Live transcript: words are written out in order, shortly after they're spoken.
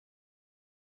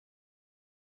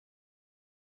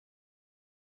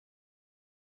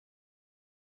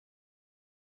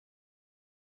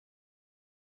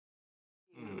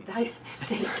Thank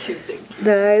you, thank you.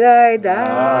 Die, die,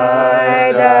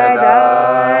 die, die, die,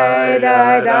 die,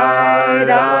 die,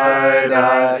 die,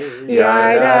 die,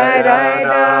 die, die,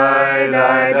 die,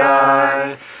 die,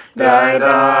 die. Die,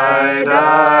 die,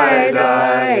 die,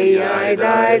 die, die,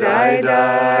 die, die, die,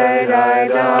 die,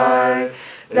 die.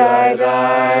 Die,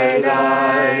 die,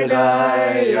 die, die,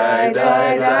 die, die,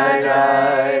 die, die,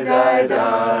 die,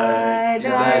 die,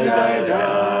 die, die, die.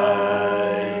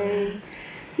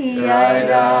 Die,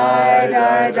 die,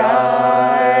 die, die,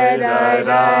 die, die,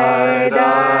 die,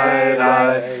 die.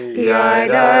 Die,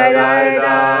 die, die,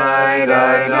 die,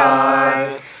 die, die.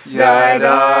 Die,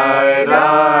 die,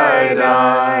 die,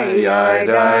 die, die,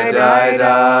 die,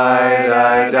 die,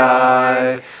 die,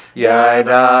 die. Die,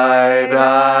 die,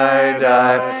 die,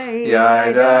 die,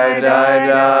 die, die, die,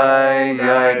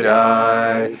 die,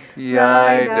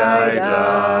 die, die, die.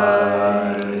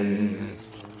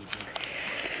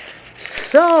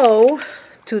 So,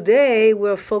 today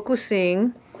we're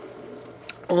focusing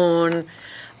on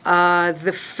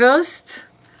the first,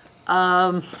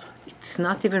 it's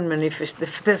not even manifest, the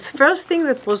first thing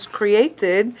that was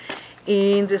created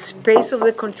in the space of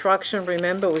the contraction.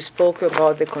 Remember, we spoke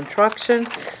about the contraction.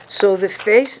 So the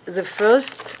first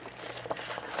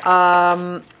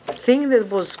thing that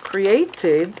was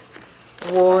created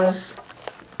was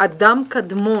Adam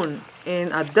Kadmon,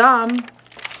 and Adam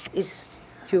is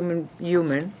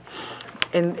human,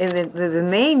 and the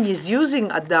name is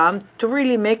using Adam to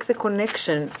really make the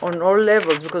connection on all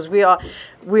levels, because we are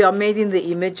made in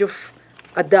the image of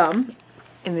Adam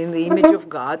and in the image of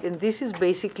God, and this is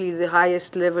basically the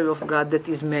highest level of God that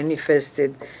is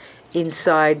manifested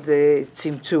inside the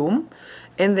Tzimtzum,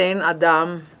 and then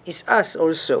Adam is us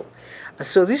also.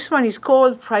 So this one is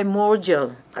called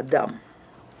primordial Adam,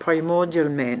 primordial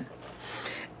man,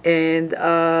 and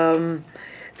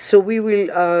so we will,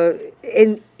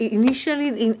 and initially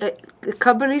in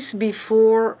Kabbalists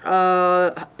before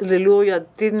Hallelujah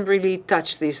didn't really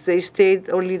touch this. They stayed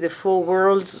only the four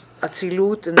worlds,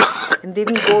 Atzilut, and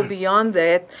didn't go beyond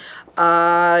that.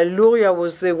 Luria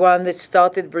was the one that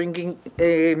started bringing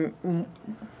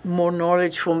more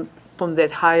knowledge from that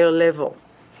higher level.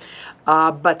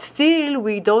 But still,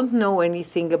 we don't know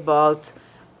anything about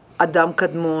Adam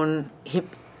Kadmon,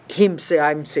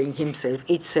 I'm saying himself,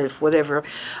 itself, whatever,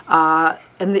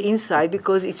 and the inside,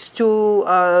 because it's too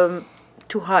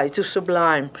high, too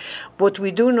sublime. What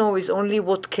we do know is only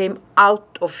what came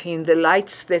out of him, the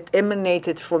lights that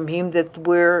emanated from him, that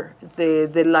were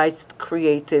the lights that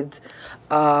created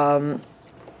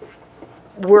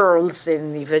worlds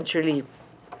and eventually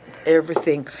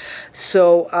everything.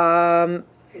 So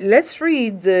let's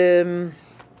read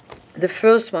the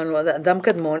first one, was Adam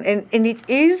Kadmon, and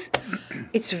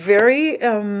it's very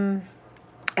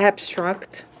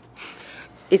abstract.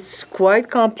 It's quite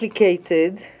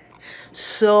complicated.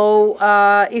 So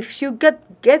if you get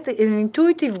an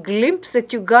intuitive glimpse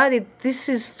that you got it, this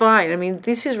is fine. I mean,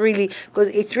 this is really, because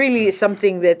it's really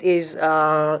something that is,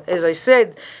 as I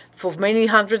said, for many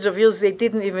hundreds of years, they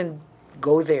didn't even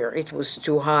go there. It was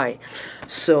too high.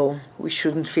 So we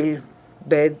shouldn't feel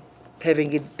bad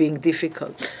having it being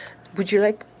difficult. Would you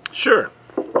like? Sure.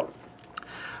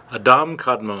 Adam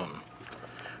Kadmon.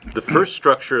 The first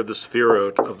structure of the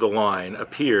Sefirot of the line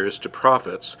appears to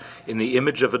prophets in the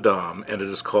image of Adam, and it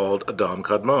is called Adam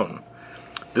Kadmon.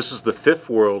 This is the fifth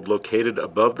world located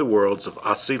above the worlds of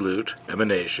Atzilut,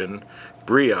 emanation,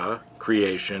 Bria,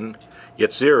 creation,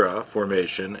 Yetzirah,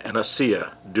 formation, and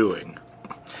Asiya, doing.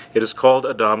 It is called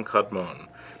Adam Kadmon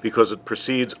because it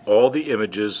precedes all the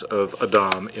images of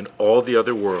Adam in all the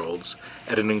other worlds,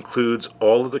 and it includes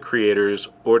all of the Creator's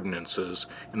ordinances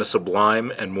in a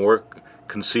sublime and more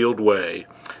concealed way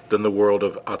than the world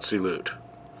of Atzilut.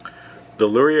 The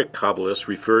Luriac Kabbalists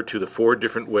refer to the four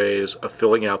different ways of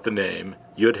filling out the name,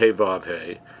 Yud-He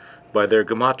Vav-He, by their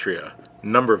gematria,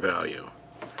 number value.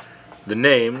 The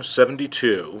name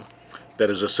 72,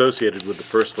 that is associated with the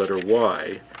first letter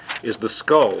Y, is the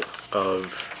skull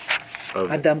of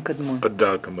Adam Kadmon.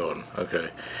 Adam Kadmon, okay.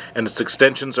 And its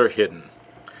extensions are hidden.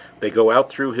 They go out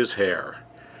through his hair.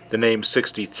 The name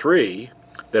 63,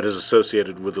 that is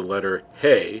associated with the letter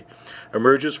He,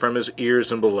 emerges from his ears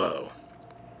and below.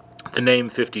 The name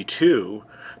 52,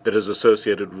 that is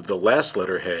associated with the last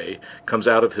letter He, comes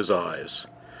out of his eyes.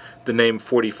 The name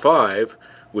 45,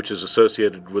 which is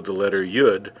associated with the letter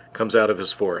Yud, comes out of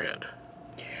his forehead.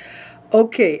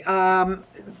 Okay,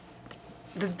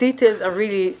 the details are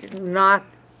really not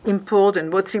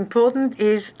important. What's important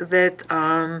is that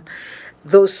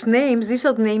those names, these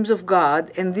are names of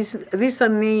God, and these are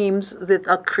names that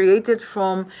are created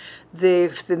from the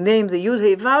name, the Yud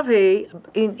Hey Vav Hey.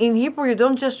 In Hebrew, you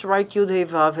don't just write Yud Hey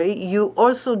Vav Hey, you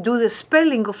also do the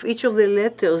spelling of each of the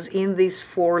letters in these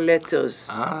 4 letters.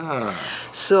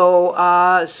 So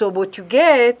what you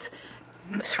get,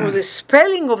 through the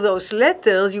spelling of those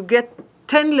letters, you get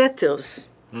 10 letters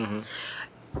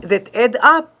that add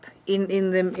up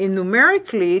in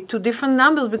numerically to different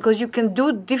numbers, because you can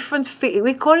do different.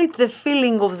 We call it the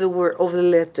filling of the word of the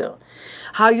letter,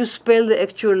 how you spell the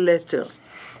actual letter.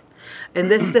 And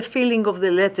that's the feeling of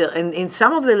the letter. And in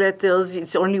some of the letters,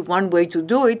 it's only one way to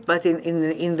do it, but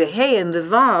in the Hey and the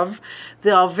Vav,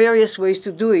 there are various ways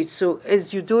to do it. So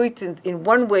as you do it in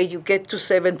one way, you get to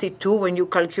 72 when you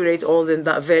calculate all the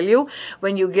value.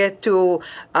 When you get to,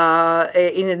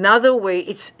 in another way,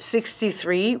 it's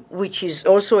 63, which is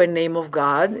also a name of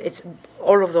God. It's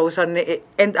all of those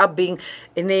end up being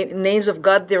names of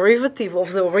God, derivative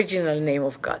of the original name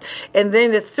of God. And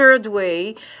then the third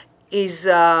way is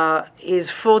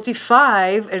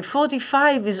 45, and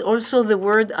 45 is also the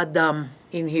word Adam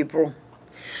in Hebrew.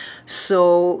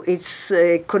 So it's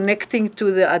connecting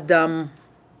to the Adam.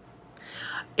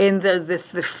 And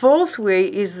the fourth way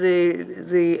is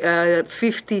the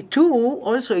 52.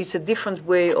 Also, it's a different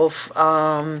way of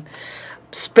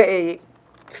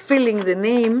filling the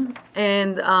name,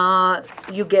 and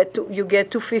you get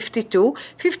to 52.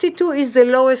 52 is the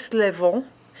lowest level.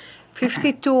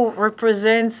 52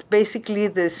 represents basically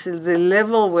the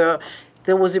level where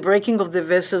there was a breaking of the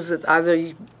vessels that either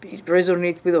you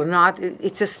resonate with or not.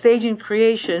 It's a stage in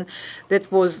creation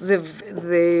that was the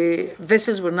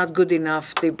vessels were not good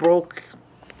enough. They broke,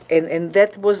 and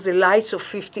that was the lights of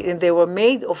 50, and they were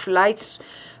made of lights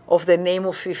of the name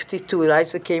of 52,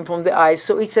 lights that came from the eyes.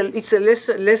 So it's a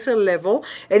lesser level,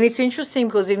 and it's interesting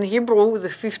because in Hebrew the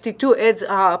 52 adds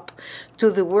up to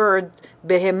the word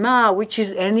behemah, which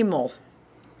is animal.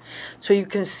 So you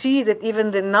can see that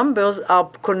even the numbers are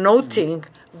connoting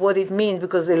what it means,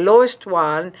 because the lowest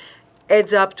one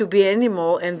adds up to be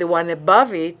animal, and the one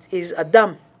above it is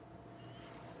Adam.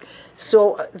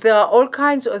 So there are all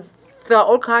kinds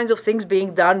of things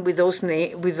being done with those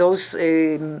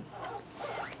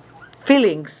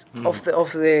fillings of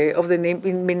the name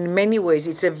in many ways.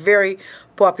 It's a very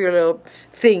popular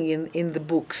thing in the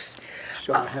books.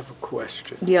 So I have a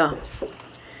question. Yeah.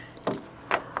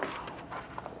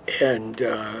 And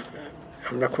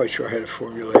I'm not quite sure how to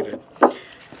formulate it.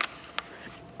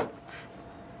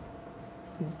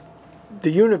 The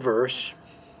universe,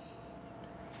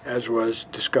 as was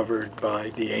discovered by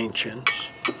the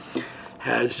ancients,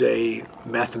 has a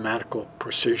mathematical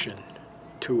precision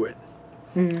to it.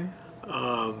 Mm-hmm.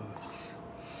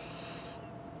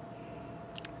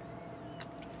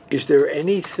 Is there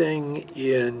anything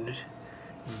in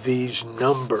these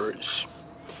numbers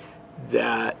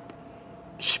that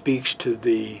speaks to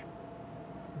the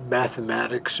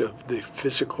mathematics of the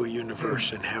physical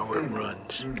universe and how it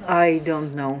runs? I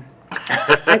don't know.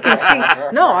 I can see.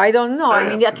 No, I don't know. I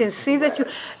mean, I can see that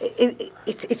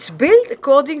it's built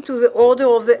according to the order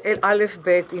of the Aleph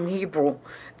Bet in Hebrew.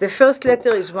 The first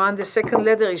letter is 1, the second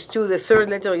letter is 2, the third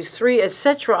letter is 3,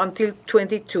 etc., until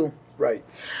 22. Right.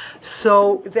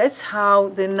 So that's how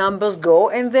the numbers go,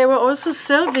 and they were also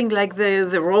serving like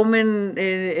the Roman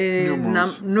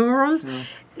numerals. Yeah.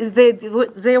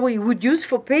 They would use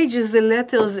for pages the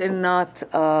letters and not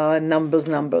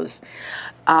numbers.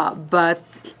 But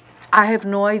I have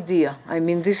no idea. I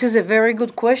mean, this is a very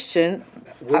good question.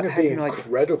 Wouldn't it be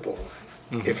incredible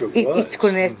if it was? It's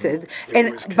connected.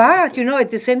 But,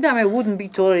 at the same time, I wouldn't be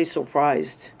totally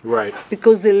surprised. Right.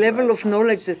 Because the level of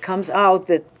knowledge that comes out,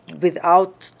 that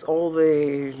without all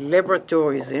the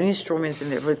laboratories and instruments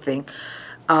and everything,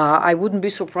 I wouldn't be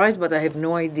surprised, but I have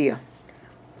no idea.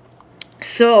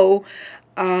 So,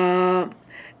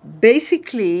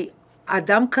 basically,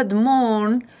 Adam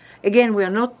Kadmon, again, we are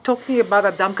not talking about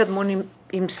Adam Kadmon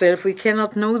himself, we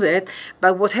cannot know that,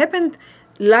 but what happened,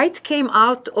 light came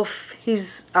out of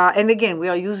his, and again, we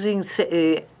are using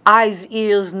eyes,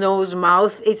 ears, nose,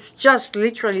 mouth. It's just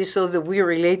literally so that we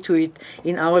relate to it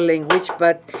in our language,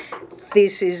 but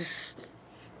this is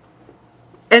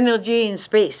energy in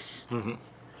space. Mm-hmm.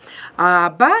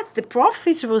 But the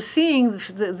prophets were seeing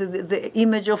the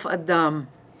image of Adam.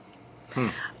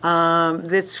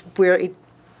 That's where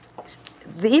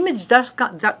the image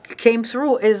that came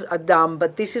through as Adam,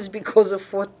 but this is because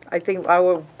of what I think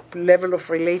our level of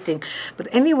relating. But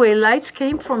anyway, lights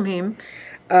came from him,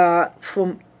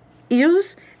 from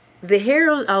ears. The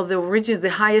hairs are the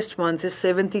highest ones, is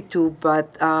 72,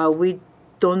 but we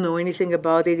don't know anything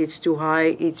about it. It's too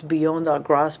high. It's beyond our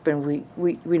grasp, and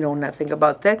we know nothing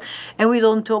about that, and we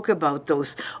don't talk about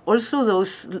those. Also,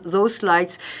 those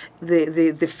lights,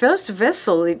 the first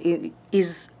vessel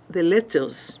is the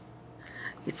letters.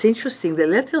 It's interesting. The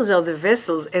letters are the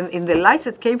vessels, and in the lights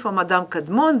that came from Adam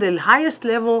Kadmon, the highest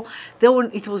level,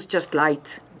 it was just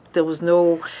light. There was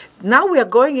no. Now we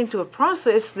are going into a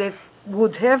process that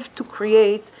would have to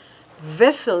create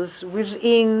vessels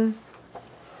within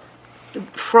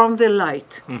from the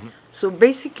light. Mm-hmm. So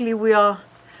basically, we are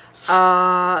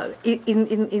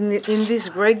in this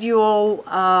gradual.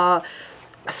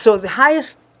 So the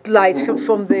highest lights come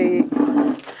from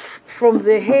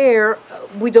the hair.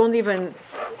 We don't even.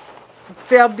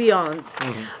 They are beyond.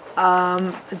 Mm-hmm.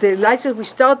 The lights that we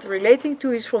start relating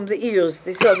to is from the ears.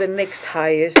 These are the next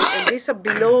highest, and these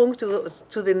belong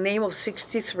to the name of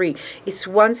 63. It's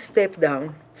one step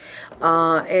down.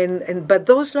 But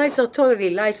those lights are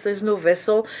totally lights. There's no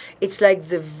vessel. It's like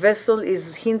the vessel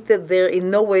is hinted there in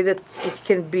no way that it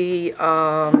can be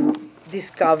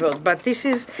discovered. But this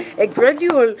is a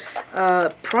gradual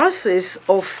process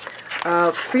of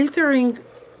filtering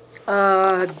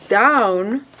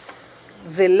down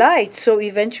the light, so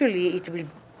eventually it will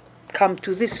come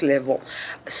to this level.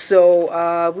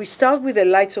 So we start with the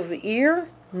lights of the ear,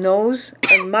 nose,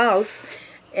 and mouth.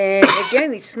 And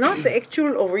again, it's not the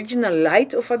actual original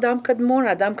light of Adam Kadmon.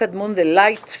 Adam Kadmon, the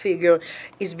light figure,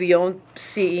 is beyond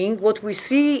seeing. What we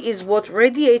see is what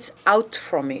radiates out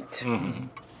from it. Mm-hmm.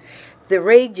 The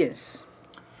radiance.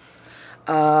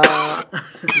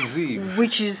 Ziv.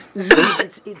 Which is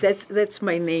Ziv. That's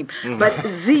my name. Mm-hmm. But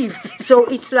Ziv. So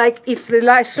it's like if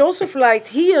the source of light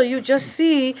here, you just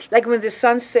see, like when the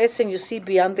sun sets and you see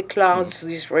beyond the clouds,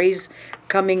 these rays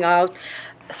coming out.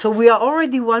 So we are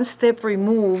already one step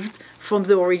removed from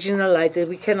the original light that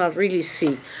we cannot really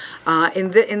see.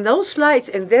 And those lights,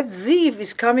 and that Ziv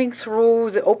is coming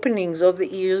through the openings of the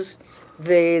ears,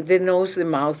 the nose, the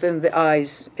mouth, and the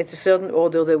eyes. At a certain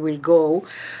order they will go.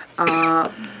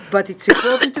 But it's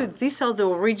important to, these are the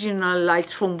original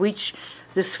lights from which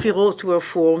the Sfirot were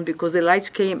formed, because the lights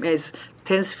came as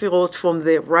 10 Sfirot from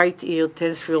the right ear,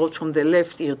 10 Sfirot from the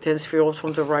left ear, 10 Sfirot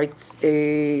from the right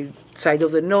side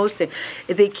of the nose.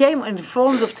 They came in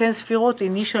forms of 10 Sfirot,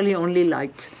 initially only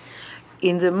light.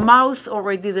 In the mouth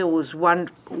already there was one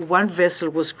vessel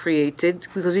was created,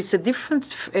 because it's a different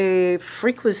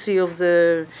frequency of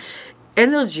the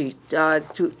energy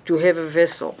to have a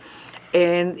vessel.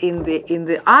 And in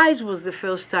the eyes was the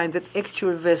first time that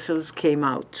actual vessels came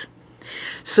out.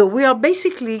 So we are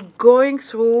basically going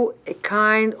through a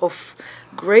kind of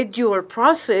gradual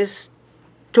process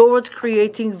towards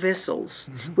creating vessels.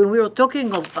 Mm-hmm. When we were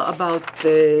talking about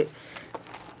the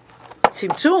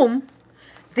Tzimtzum,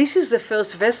 this is the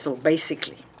first vessel,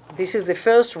 basically. This is the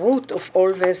first root of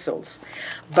all vessels.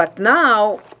 But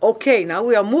now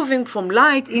we are moving from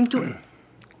light into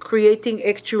creating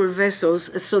actual vessels.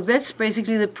 So that's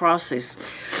basically the process.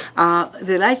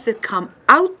 The lights that come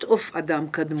out of Adam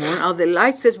Kadmon are the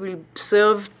lights that will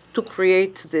serve to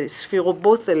create the Sfirot,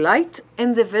 both the light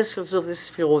and the vessels of the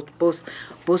Sfirot,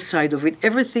 both sides of it.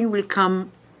 Everything will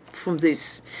come from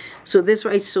this. So that's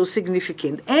why it's so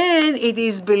significant. And it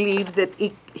is believed that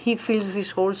he fills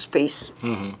this whole space.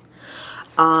 Mm-hmm.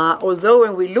 Although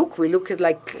when we look at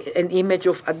like an image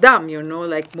of Adam,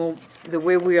 like more the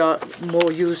way we are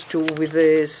more used to with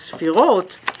the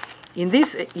Sfirot in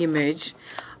this image,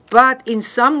 but in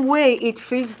some way it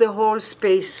fills the whole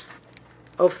space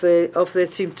of the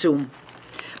Tzimtzum.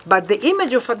 But the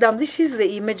image of Adam, this is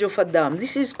the image of Adam.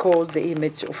 This is called the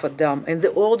image of Adam and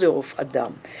the order of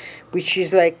Adam, which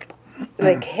is like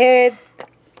head,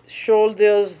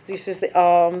 shoulders. This is the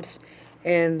arms.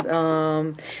 And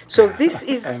so this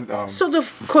is sort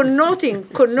of connoting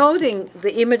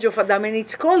the image of Adam, and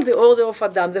it's called the order of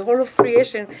Adam. The whole of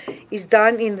creation is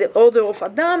done in the order of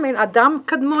Adam, and Adam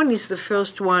Kadmon is the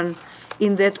first one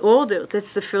in that order.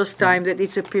 That's the first time that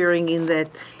it's appearing in that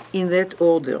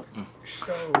order.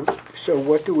 So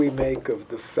what do we make of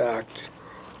the fact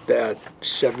that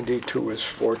 72 is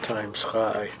 4 times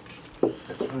Chai?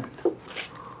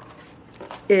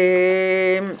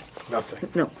 Nothing.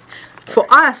 No. For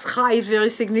us, Chai is very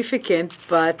significant,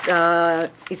 but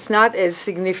it's not as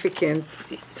significant.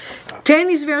 10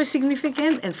 is very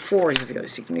significant, and 4 is very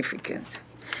significant.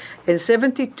 And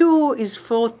 72 is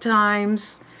 4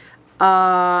 times.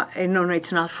 No,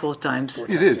 it's not 4 times.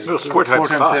 It is. No, it's 4 times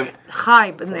Chai.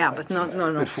 Chai, but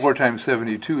no. But 4 times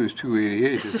 72 is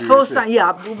 288. It's the first time,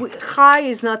 yeah. Chai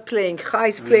is not playing. Chai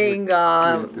is playing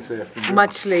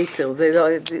much later.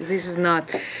 This is not,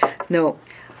 no.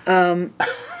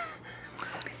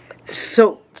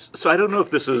 So I don't know if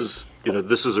this is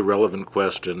this is a relevant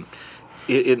question.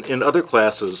 In other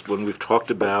classes, when we've talked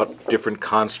about different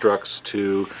constructs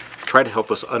to try to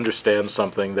help us understand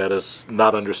something that is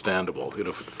not understandable,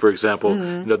 for example,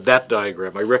 that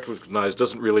diagram I recognize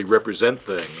doesn't really represent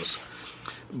things,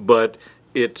 but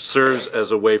it serves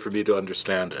as a way for me to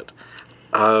understand it.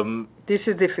 This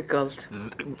is difficult.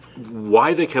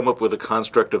 Why they came up with a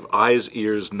construct of eyes,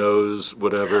 ears, nose,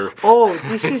 whatever. Oh,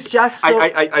 this is just so...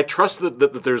 I trust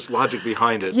that there's logic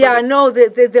behind it. Yeah, no,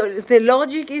 the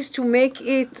logic is to make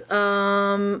it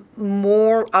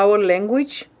more our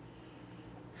language.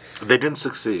 They didn't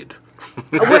succeed.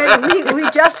 Well, we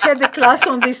just had a class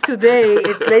on this today,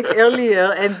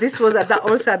 earlier, and this was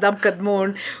also Adam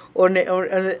Kadmon on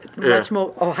a much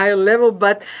more or higher level,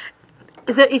 but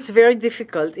it's very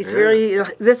difficult. It's very.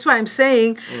 That's why I'm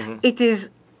saying it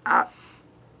is.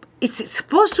 It's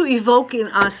supposed to evoke in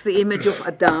us the image of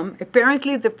Adam.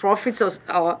 Apparently, the prophets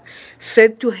are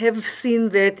said to have seen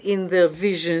that in their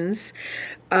visions.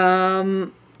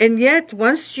 And yet,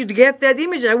 once you get that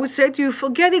image, I would say to you,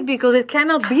 forget it, because it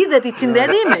cannot be that it's in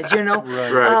that image,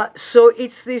 Right. So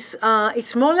it's this.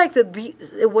 It's more like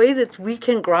the way that we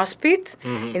can grasp it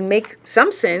and make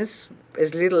some sense,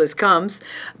 as little as comes.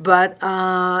 But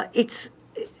that's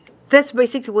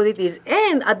basically what it is.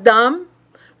 And Adam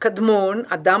Kadmon,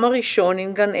 Adam Arishon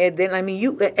in Gan Eden. I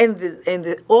mean, and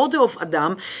the order of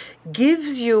Adam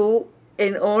gives you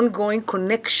an ongoing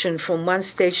connection from one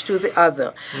stage to the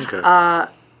other. Okay.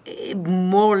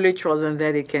 More literal than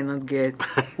that, it cannot get.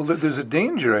 Well, there's a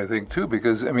danger, I think, too,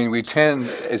 because, I mean, we tend,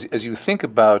 as you think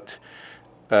about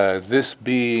this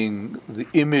being the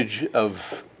image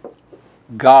of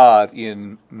God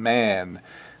in man,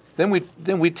 then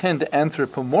we tend to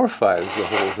anthropomorphize the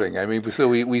whole thing. I mean, so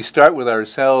we start with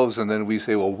ourselves, and then we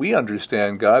say, well, we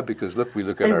understand God because, look, we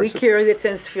look at ourselves. And we carry the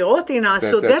 10 Sfirot in us.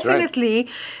 So That's definitely,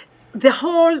 the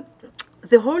whole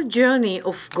journey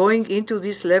of going into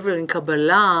this level in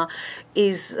Kabbalah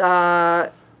is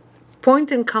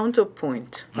point and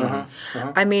counterpoint.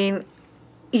 I mean,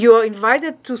 you are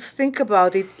invited to think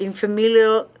about it in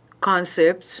familiar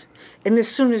concepts, and as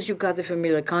soon as you got the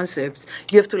familiar concepts,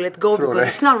 you have to let go because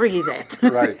it's not really that.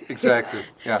 Right, exactly.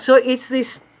 Yeah. So it's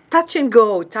this touch and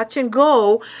go,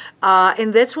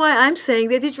 and that's why I'm saying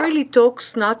that it really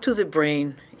talks not to the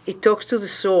brain. It talks to the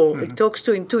soul. It talks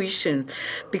to intuition,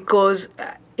 because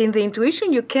in the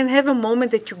intuition you can have a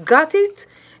moment that you got it,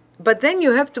 but then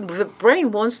you have to. The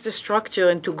brain wants the structure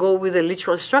and to go with a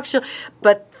literal structure,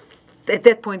 but at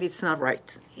that point it's not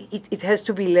right. It has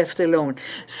to be left alone.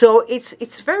 So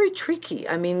it's very tricky.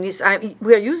 I mean,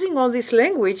 we are using all this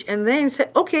language and then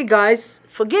say, okay, guys,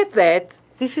 forget that.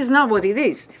 This is not what it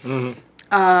is.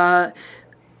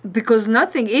 Because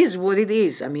nothing is what it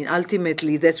is. I mean,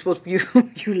 ultimately, that's what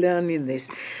you learn in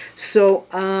this. So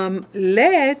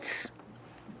let's...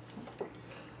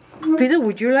 Peter,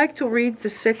 would you like to read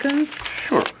the second?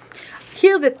 Sure.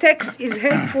 Here the text is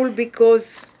helpful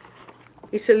because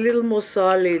it's a little more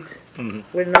solid.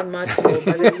 Well, not much more,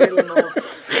 but a little more.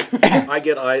 I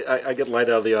get light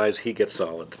out of the eyes. He gets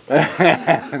solid.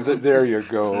 There you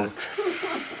go.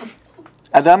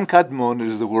 Adam Kadmon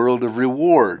is the world of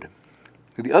reward.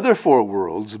 The other four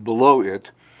worlds below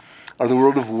it are the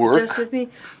world of work. Just let me...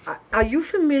 Are you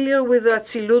familiar with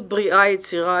Atzilut, Bri'ah,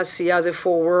 Yetzirah, Asiyah, the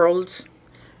four worlds?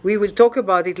 We will talk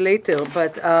about it later,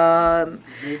 but...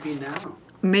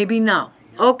 Maybe now.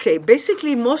 Okay,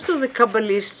 basically most of the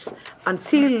Kabbalists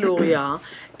until Luria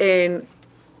and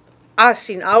us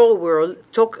in our world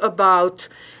talk about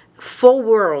four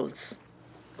worlds.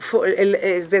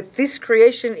 That this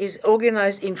creation is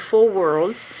organized in four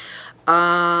worlds.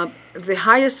 The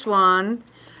highest one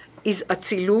is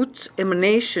Atzilut,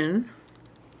 emanation,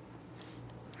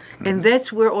 and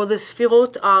that's where all the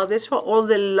Sfirot are. That's where all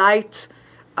the light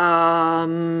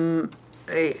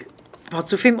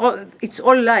it's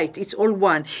all light, it's all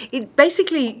one. It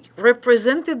basically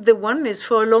represented the oneness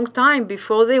for a long time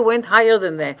before they went higher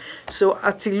than that. So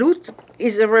Atzilut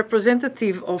is a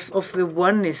representative of the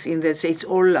oneness in that it's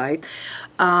all light.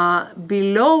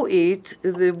 Below it,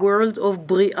 the world of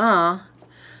Bri'ah,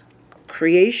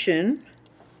 creation,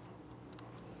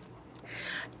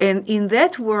 and in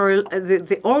that world,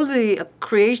 all the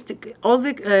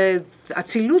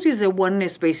Atzilut is a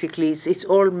oneness, basically. It's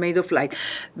all made of light.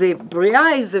 The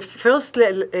Bri'ah is the first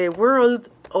world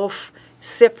of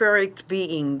separate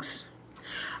beings.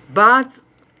 But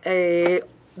the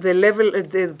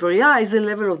Bri'ah is the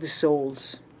level of the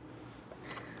souls,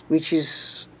 which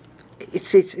is,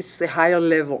 it's the higher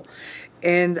level.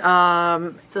 And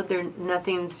So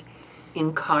nothing's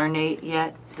incarnate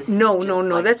yet? This is No, just no,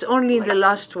 no. like That's only in the like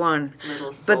last one.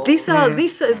 little But these are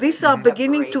souls. these are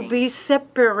beginning to be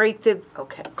separated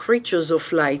Okay. creatures of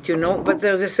light, you know. But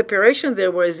there's a separation there,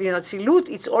 whereas in Atzilut,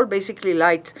 it's all basically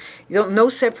light. You don't no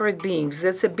separate beings.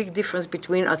 That's a big difference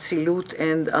between Atzilut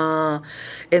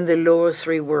and the lower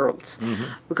three worlds,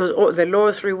 because the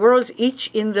lower three worlds,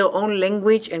 each in their own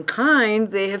language and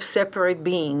kind, they have separate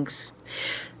beings.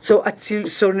 So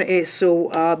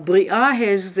Bria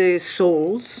has the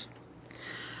souls.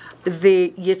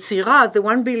 The Yetzirah, the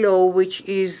one below, which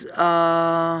is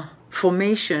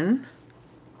formation,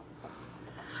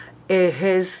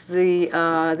 has the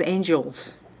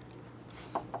angels.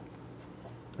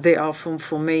 They are from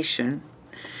formation.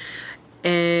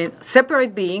 And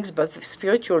separate beings, but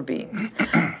spiritual beings.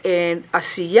 And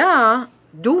Asiya,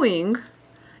 doing,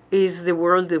 is the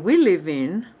world that we live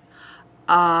in,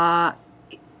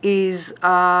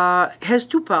 has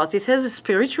two parts. It has a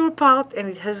spiritual part and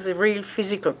it has a real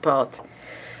physical part.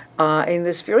 In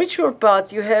the spiritual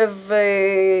part, you have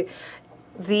the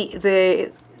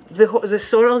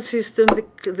solar system,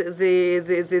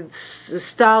 the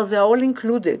stars. They are all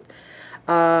included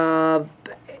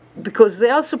because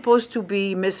they are supposed to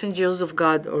be messengers of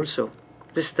God also.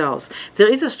 The stars. There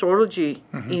is astrology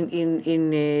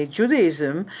in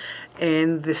Judaism,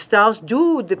 and the stars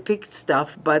do depict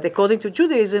stuff, but according to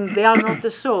Judaism, they are not the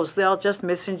source. They are just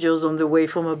messengers on the way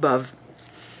from above.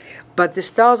 But the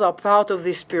stars are part of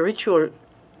the spiritual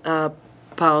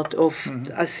part of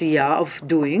Asiya, of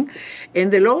doing.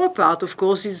 And the lower part, of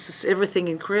course, is everything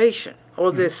in creation.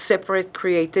 All the separate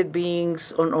created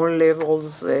beings on all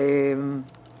levels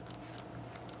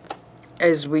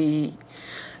as we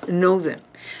know them.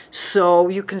 So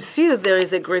you can see that there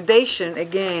is a gradation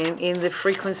again in the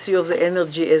frequency of the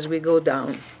energy as we go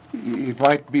down. It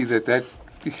might be that that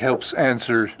helps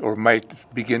answer or might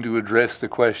begin to address the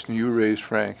question you raised,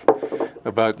 Frank,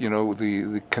 about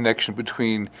the connection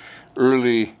between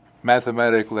early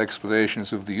mathematical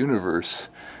explanations of the universe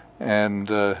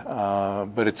and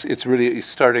but it's really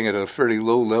starting at a fairly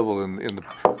low level in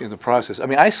the process. I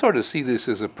mean, I sort of see this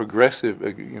as a progressive,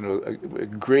 a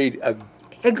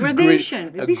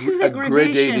gradation. This is a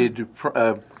gradation.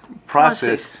 Gradated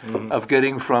process of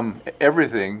getting from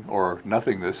everything or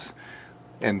nothingness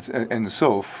and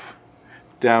sof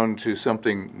down to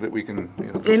something that we can.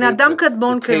 And Adam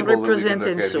Kadmon can represent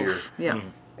in sof. Yeah.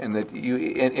 And that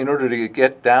in order to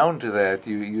get down to that,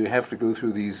 you have to go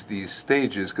through these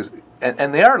stages,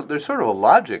 and they're sort of a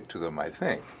logic to them, I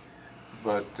think.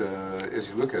 But as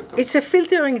you look at them, it's a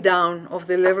filtering down of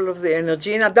the level of the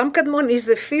energy. And Adam Kadmon is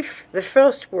the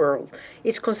first world.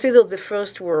 It's considered the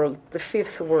first world, the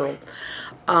fifth world.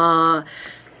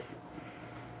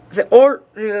 The all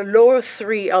lower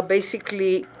three are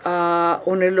basically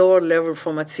on a lower level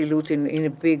from Atzilut in a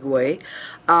big way.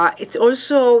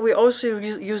 We're also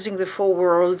using the four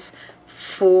worlds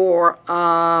for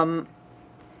from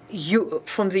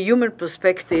the human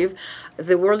perspective.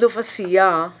 The world of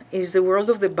Asiya is the world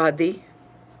of the body,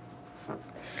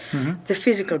 the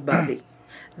physical body.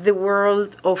 The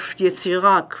world of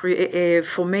Yetzirah,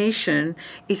 formation,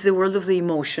 is the world of the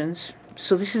emotions.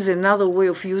 So this is another way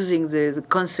of using the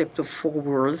concept of four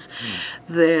worlds.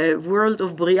 The world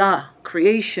of Bria,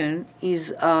 creation, is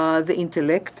the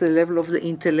intellect, the level of the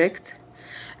intellect.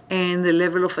 And the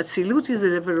level of Atzilut is the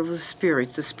level of the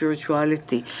spirit, the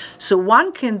spirituality. So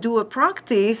one can do a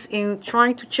practice in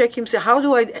trying to check himself. How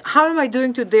am I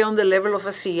doing today on the level of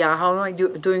Asiya? How am I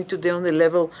doing today on the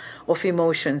level of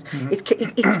emotions? It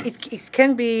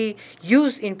can be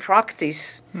used in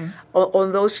practice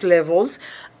on those levels.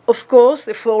 Of course,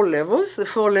 the four levels, the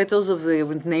four letters of the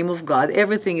name of God,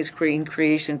 everything is in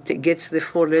creation gets the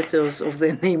four letters of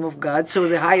the name of God. So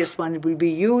the highest one will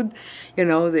be Yud,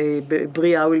 the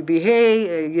Bria will be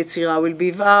Hey, Yetzirah will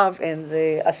be Vav, and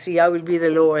the Asiya will be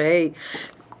the lower Hey.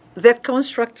 That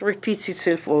construct repeats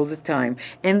itself all the time.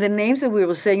 And the names that we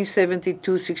were saying,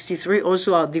 72, 63,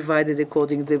 also are divided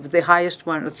according to the highest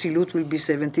one. Atzilut will be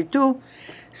 72,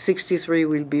 63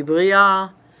 will be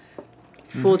Bria,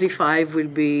 45 will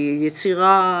be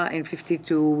Yetzirah, and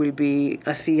 52 will be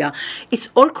Asiya. It's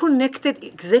all connected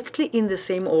exactly in the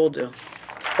same order.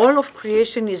 All of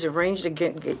creation is arranged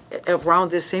again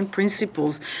around the same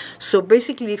principles. So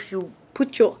basically, if you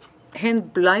put your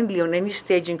hand blindly on any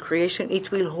stage in creation, it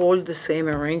will hold the same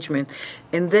arrangement,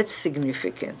 and that's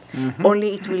significant.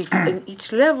 Only it will, in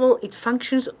each level, it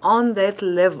functions on that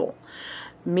level.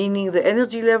 Meaning the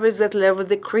energy level is that level,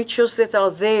 the creatures that are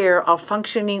there are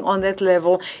functioning on that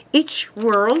level. Each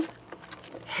world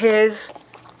has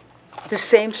the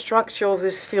same structure of the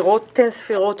Sfirot, 10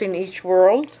 Sfirot in each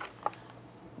world,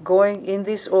 going in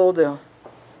this order.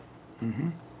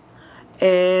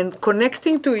 And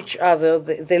connecting to each other,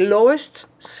 the lowest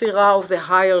sphera of the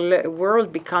higher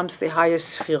world becomes the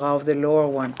highest sphera of the lower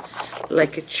one,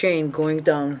 like a chain going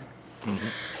down.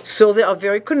 So they are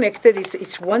very connected.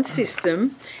 It's one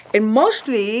system, and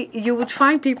mostly you would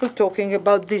find people talking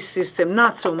about this system,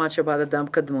 not so much about Adam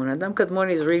Kadmon. Adam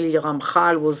Kadmon is really,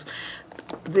 Ramchal was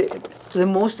the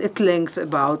most at length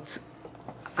about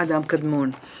Adam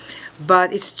Kadmon.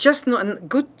 But it's just not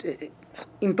good,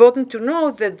 important to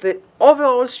know that the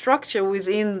overall structure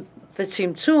within the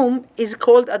Tzimtzum is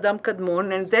called Adam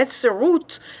Kadmon, and that's the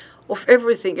root of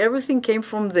everything. Everything came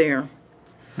from there.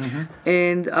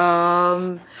 And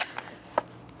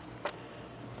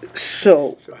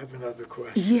so So I have another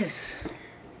question. yes,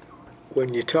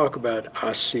 When you talk about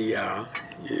Asiya,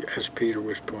 as Peter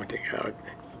was pointing out,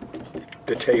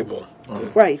 the table,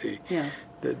 right, the, yeah.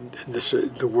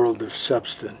 the world of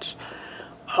substance,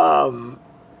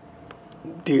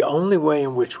 the only way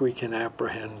in which we can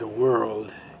apprehend the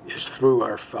world is through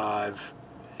our five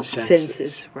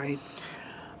senses. Right.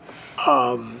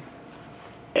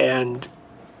 And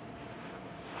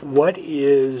what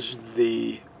is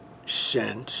the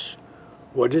sense?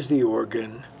 What is the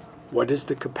organ? What is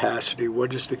the capacity?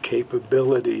 What is the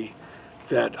capability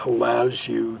that allows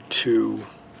you to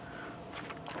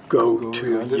go to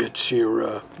beyond it?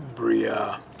 Yetzirah,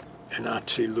 Bria, and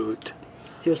Atzilut?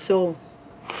 Your soul.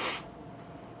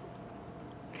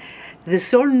 The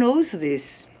soul knows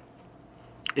this.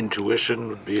 Intuition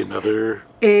would be another.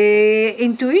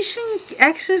 Intuition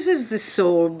accesses the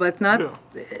soul, but not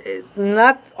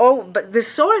all. But the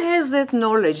soul has that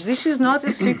knowledge. This is not a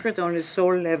secret on a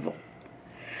soul level.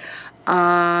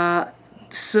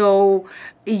 So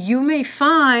you may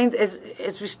find, as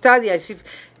we study, I see,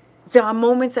 there are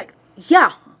moments like,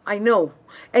 yeah, I know.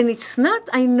 And it's not,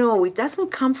 I know, it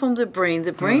doesn't come from the brain.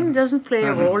 The brain doesn't play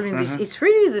a role in this. It's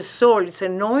really the soul. It's a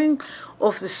knowing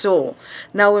of the soul.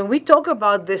 Now, when we talk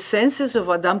about the senses of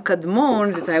Adam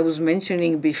Kadmon that I was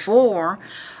mentioning before,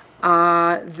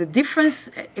 the difference,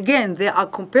 again, they are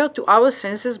compared to our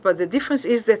senses, but the difference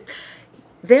is that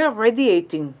they are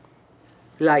radiating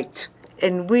light,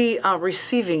 and we are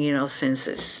receiving in our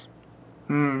senses,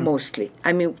 mostly.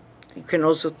 I mean, you can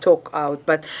also talk out,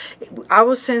 but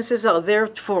our senses are there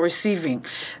for receiving.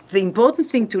 The important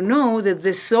thing to know that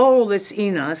the soul that's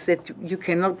in us, that you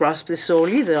cannot grasp the soul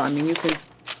either. I mean, you can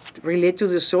relate to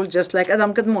the soul just like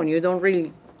Adam Kadmon. You don't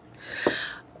really.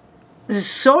 The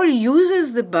soul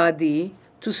uses the body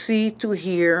to see, to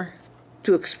hear,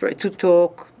 to express, to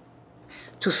talk,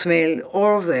 to smell,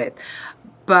 all of that.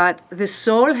 But the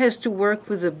soul has to work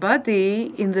with the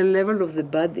body in the level of the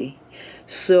body.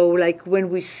 So, like when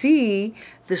we see,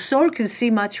 the soul can see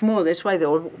much more. That's why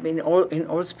in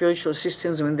all spiritual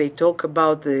systems, when they talk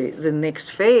about the next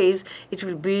phase, it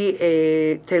will be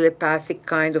a telepathic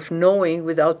kind of knowing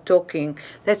without talking.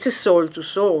 That's a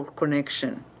soul-to-soul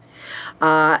connection.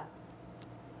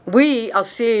 We are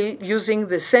still using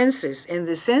the senses, and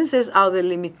the senses are the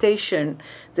limitation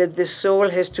that the soul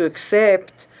has to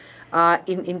accept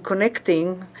in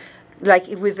connecting. Like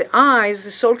with the eyes, the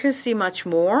soul can see much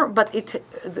more, but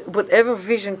whatever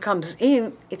vision comes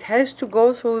in, it has to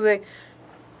go through the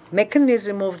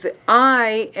mechanism of the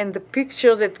eye, and the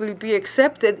picture that will be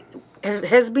accepted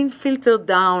has been filtered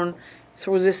down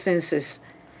through the senses.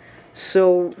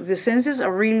 So the senses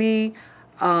are really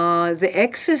the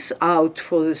access out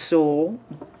for the soul,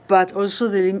 but also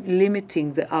the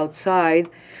limiting the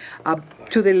outside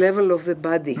to the level of the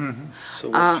body.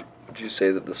 So would you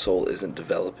say that the soul isn't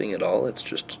developing at all? It's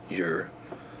just your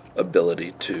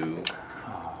ability to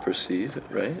perceive it,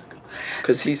 right?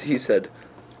 Because he said,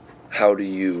 how do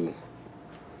you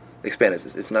expand?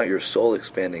 It's not your soul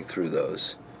expanding through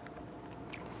those.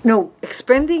 No,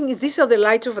 expanding, these are the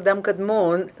lights of Adam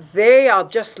Kadmon. They are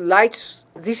just lights.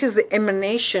 This is the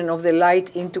emanation of the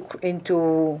light in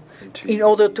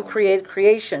order to create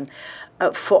creation.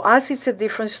 For us, it's a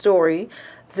different story.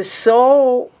 The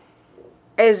soul,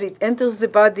 as it enters the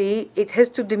body, it has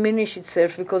to diminish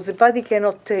itself because the body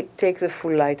cannot take the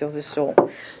full light of the soul.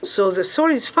 So the soul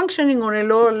is functioning on a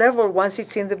lower level once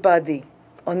it's in the body.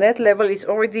 On that level,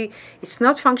 it's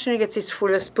not functioning at its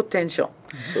fullest potential.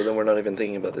 So then we're not even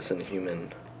thinking about this in a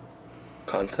human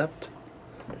concept?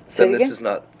 Say Then this again? is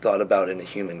not thought about in a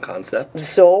human concept? The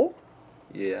soul?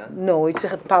 Yeah. No, it's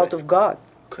a part of God.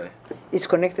 Okay. It's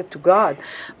connected to God.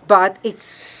 But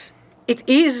it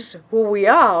is who we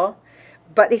are,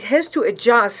 but it has to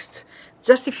adjust.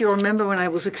 Just if you remember when I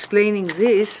was explaining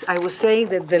this, I was saying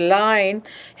that the line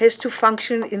has to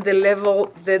function in the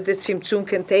level that the Tzimtzum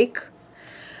can take.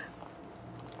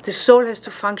 The soul has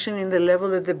to function in the level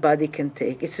that the body can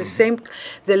take. It's the same.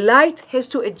 The light has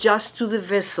to adjust to the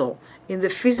vessel. In the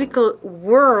physical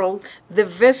world, the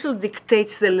vessel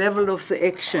dictates the level of the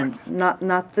action,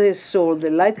 not the soul.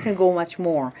 The light can go much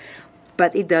more,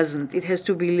 but it doesn't. It has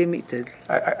to be limited.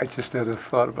 I just had a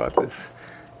thought about this.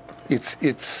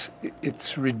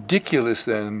 It's ridiculous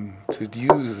then to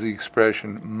use the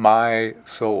expression "my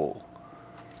soul."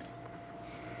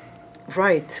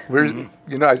 Right. Where's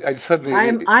you know? I suddenly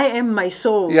I am my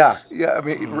soul. Yeah. I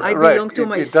mean, I right. belong to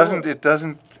my it soul. It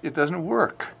doesn't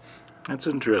work. That's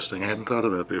interesting. I hadn't thought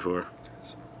of that before.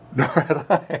 Nor had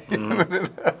I.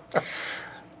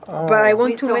 But I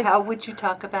want Wait, to. so how would you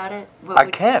talk about it? What I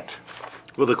would- can't.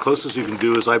 Well, the closest you can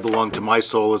do is I belong to my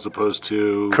soul as opposed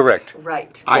to... Correct.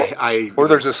 Right. I Or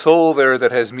there's a soul there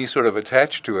that has me sort of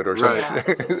attached to it, or Right.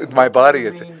 something. My body.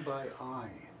 What do you mean by I?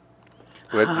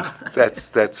 But that's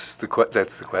the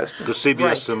question. the CBS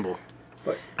Right. symbol.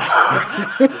 But,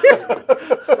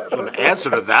 So an answer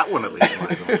to that one, at least,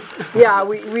 Michael. Yeah,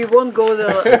 we won't go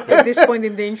there at this point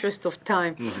in the interest of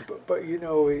time. but you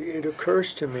know, it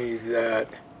occurs to me that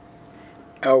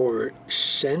our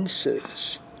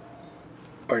senses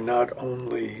are not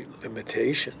only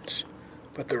limitations,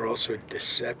 but they're also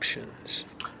deceptions.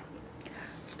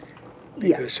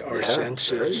 Because our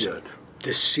senses very good.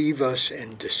 deceive us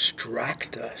and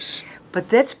distract us. But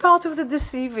that's part of the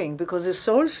deceiving, because the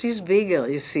soul sees bigger,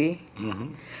 you see.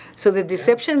 So the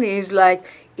deception is like,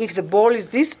 if the ball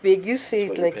is this big, you see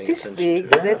what it you're like paying this attention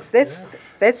big.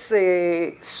 That's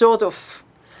a sort of,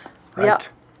 yeah. Right.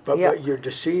 But, Yeah. but you're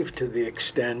deceived to the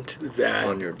extent that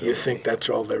On your you think that's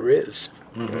all there is.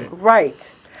 Right.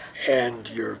 And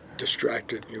you're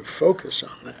distracted and you focus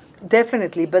on that.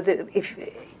 Definitely, but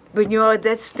when you are at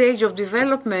that stage of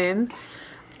development,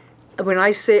 when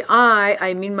I say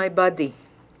I mean my body.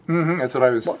 That's what I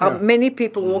was. Yeah. Many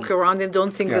people walk around and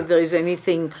don't think Yeah. that there is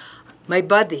anything. My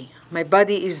body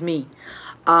is me.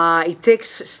 It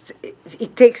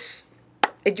takes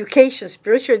education,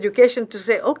 spiritual education, to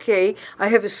say, okay, I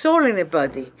have a soul in a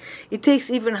body. It takes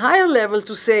even higher level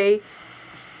to say,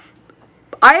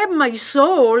 I am my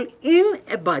soul in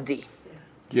a body.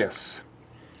 Yes.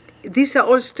 These are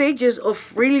all stages of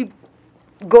really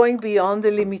going beyond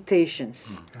the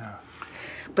limitations.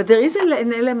 But there is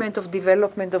an element of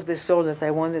development of the soul that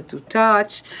I wanted to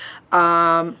touch.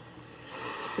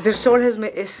 The soul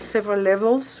has several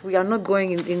levels. We are not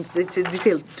going into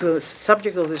detail to the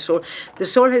subject of the soul. The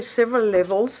soul has several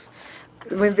levels.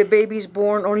 When the baby is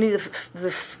born, only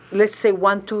let's say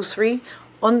 1, 2, 3.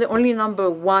 Only number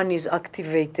 1 is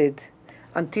activated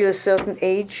until a certain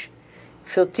age.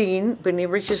 13, when he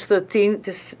reaches 13,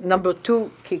 this number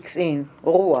 2 kicks in,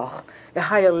 ruach, a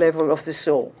higher level of the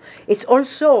soul. It's all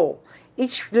soul.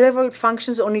 Each level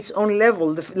functions on its own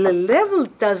level. The level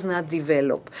does not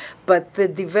develop, but the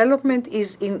development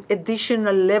is in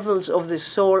additional levels of the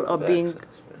soul are being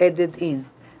added in.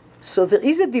 So there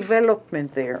is a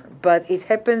development there, but it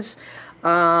happens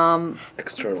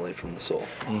Externally from the soul.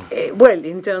 well,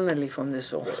 internally from the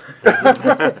soul.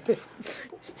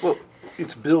 Well,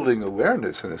 it's building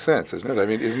awareness in a sense, isn't it? I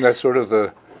mean, isn't that sort of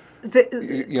the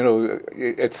you know,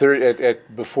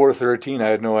 before 13, I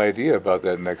had no idea about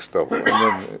that next level, and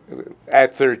then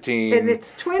at 13, And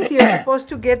at 20, you're supposed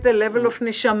to get the level of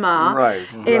neshama Right,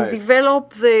 and right.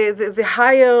 develop the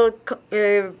higher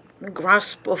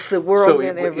grasp of the world so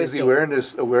and is everything. the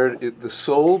awareness the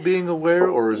soul being aware,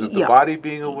 or is it the Yeah. body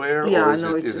being aware? Yeah, or is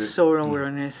no, it, it's is a it, soul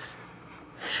awareness.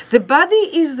 The body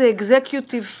is the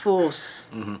executive force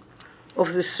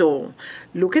of the soul.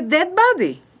 Look at that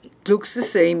body. It looks the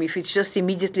same. If it's just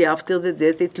immediately after the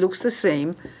death, it looks the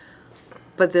same.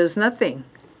 But there's nothing.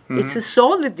 It's the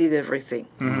soul that did everything.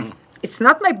 It's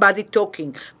not my body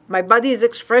talking. My body is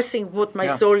expressing what my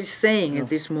soul is saying at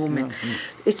this moment.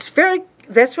 It's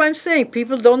that's why I'm saying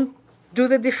people don't do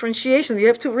the differentiation. You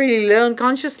have to really learn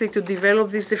consciously to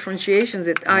develop this differentiation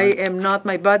that I am not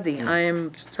my body. I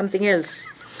am something else.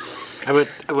 I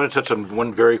want to touch on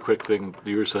one very quick thing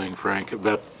you were saying, Frank,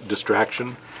 about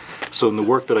distraction. So in the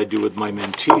work that I do with my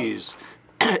mentees,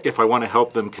 if I want to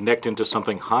help them connect into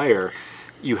something higher,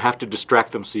 you have to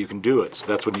distract them so you can do it. So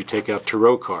that's when you take out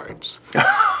tarot cards,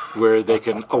 where they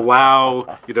can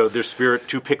allow, their spirit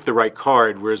to pick the right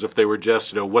card, whereas if they were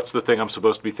just, what's the thing I'm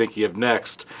supposed to be thinking of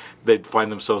next, they'd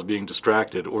find themselves being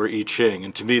distracted, or I Ching.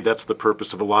 And to me, that's the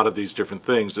purpose of a lot of these different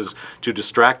things, is to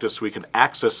distract us so we can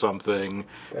access something,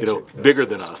 bigger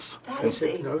than us. It's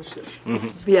hypnosis.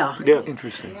 Yeah. Yeah.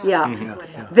 Interesting.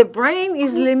 Yeah. The brain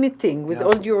is limiting, with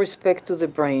all due respect to the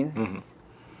brain.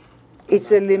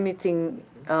 It's a limiting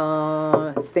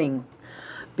thing.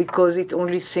 because it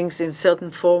only thinks in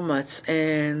certain formats,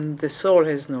 and the soul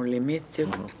has no limit.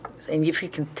 And if you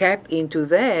can tap into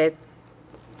that,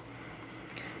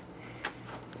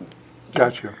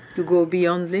 Gotcha. you go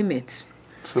beyond limits.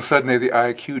 So suddenly the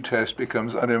IQ test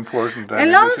becomes unimportant. A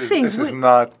lot of this things. This is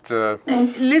not,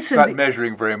 Listen, not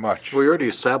measuring very much. We already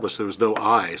established there was no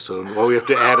I, so all we have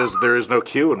to add is there is no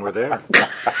Q, and we're there.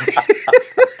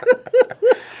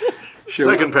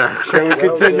 Second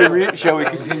paragraph. Shall we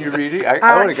continue reading? I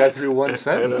only got through one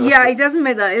sentence. yeah, it doesn't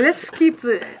matter. Let's skip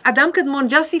the Adam Kadmon.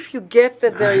 Just if you get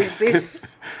that there is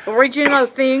this original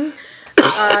thing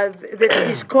that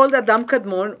is called Adam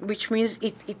Kadmon, which means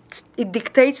it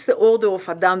dictates the order of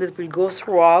Adam that will go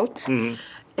throughout,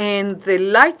 and the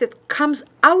light that comes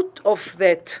out of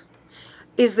that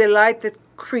is the light that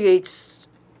creates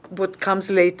what comes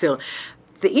later.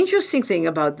 The interesting thing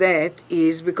about that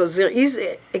is because there is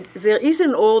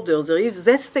an order,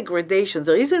 that's the gradation.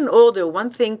 There is an order. One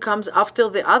thing comes after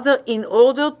the other in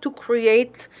order to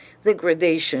create the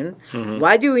gradation.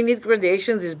 Why do we need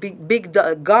gradation? This big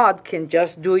God can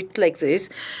just do it like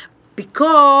this,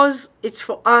 because it's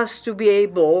for us to be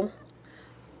able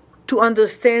to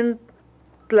understand.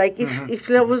 Like if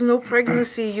there was no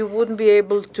pregnancy, you wouldn't be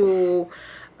able to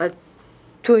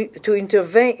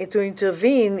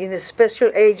intervene in a special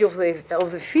age of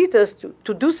the fetus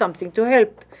to do something to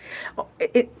help.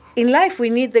 In life, we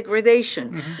need the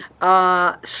gradation.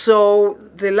 So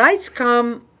the lights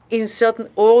come in certain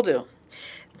order.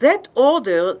 That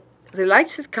order, the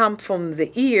lights that come from the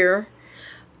ear,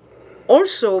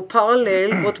 also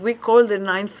parallel what we call the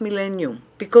 9th millennium.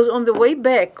 Because on the way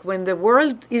back, when the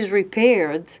world is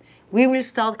repaired, we will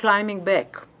start climbing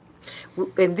back.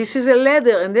 And this is a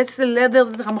ladder, and that's the ladder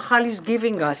that Ramchal is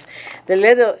giving us. The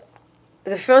ladder,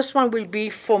 the first one will be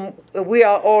from, we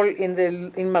are all in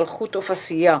Malchut of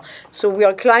Asiyah. So we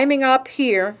are climbing up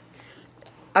here,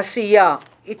 Asiyah.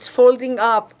 It's folding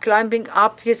up, climbing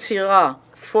up Yetzirah,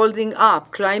 folding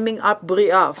up, climbing up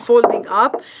Briah, folding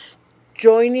up,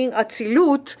 joining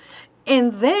Atzilut,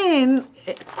 and then,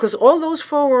 because all those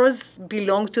 4 worlds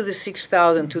belong to the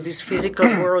 6,000, to this physical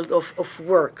world of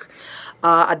work.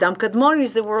 Adam Kadmon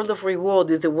is the world of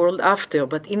reward, is the world after.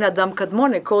 But in Adam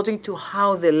Kadmon, according to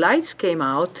how the lights came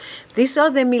out, these are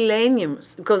the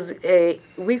millenniums, because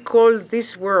we call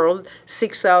this world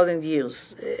 6,000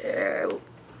 years.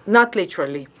 Not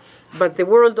literally, but the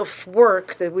world of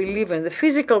work that we live in, the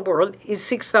physical world, is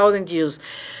 6,000 years.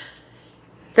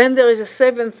 Then there is a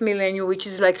 7th millennium, which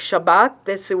is like Shabbat,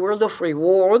 that's the world of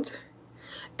reward.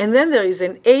 And then there is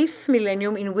an 8th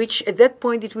millennium in which at that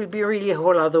point it will be really a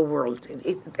whole other world.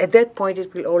 At that point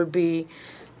it will all be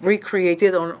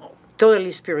recreated on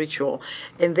totally spiritual.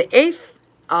 And the 8th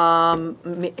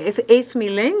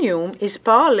millennium is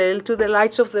parallel to the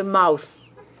lights of the mouth.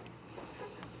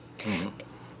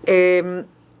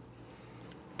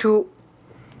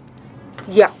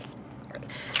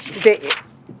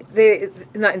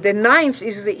 The 9th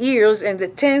is the ears, and the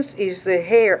 10th is the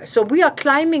hair. So we are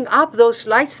climbing up those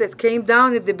lights that came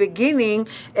down at the beginning,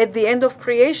 at the end of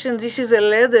creation. This is a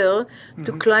ladder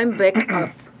to climb back up.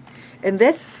 And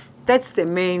that's the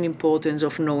main importance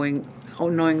of knowing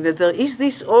that there is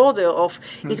this order of,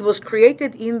 it was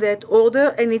created in that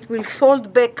order, and it will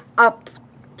fold back up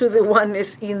to the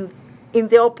oneness in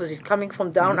the opposite, coming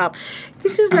from down up.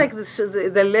 This is like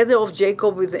the ladder of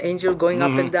Jacob with the angel going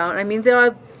up and down. I mean,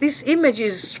 this image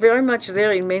is very much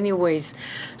there in many ways.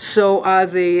 So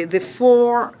the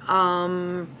 4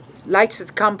 lights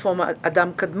that come from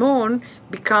Adam Kadmon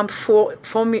become four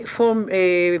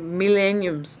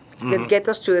millenniums that get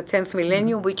us to the 10th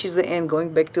millennium, which is the end,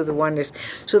 going back to the oneness.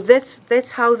 So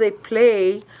that's how they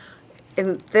play,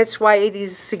 and that's why it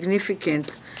is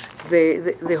significant,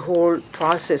 the whole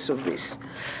process of this.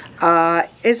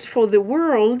 As for the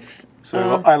worlds,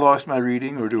 So I lost my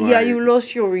reading, or do I? yeah, you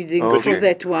lost your reading for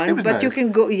that It one, was but nice. you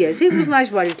can go. Yes, it was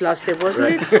nice while it lasted,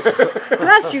 wasn't it?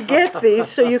 Plus, you get this,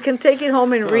 so you can take it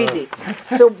home and read it.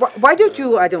 So why don't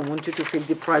you? I don't want you to feel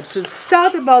deprived. So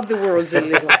start about the worlds a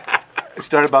little.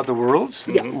 Start about the worlds?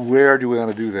 Yeah. Where do we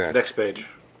want to do that? Next page,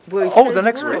 Where it Oh, says the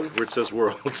next worlds. where it says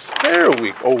worlds. There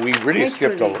we. Oh, we really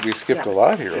Literally. skipped Yeah. a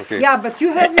lot here. Okay. Yeah, but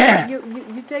you have it.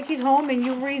 You take it home and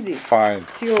you read it. Fine.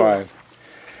 yours. Fine.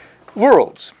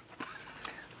 Worlds.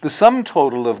 The sum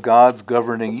total of God's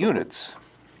governing units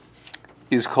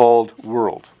is called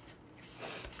world.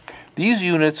 These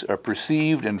units are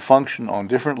perceived and function on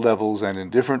different levels and in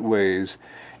different ways,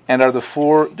 and are the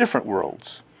 4 different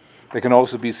worlds. They can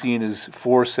also be seen as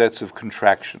 4 sets of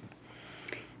contraction.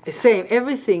 The same,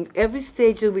 everything, every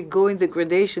stage that we go in the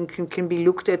gradation can be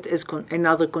looked at as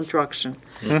another contraction.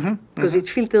 Because it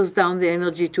filters down the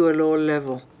energy to a lower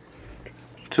level.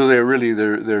 So they're really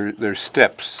they're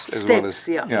steps as well as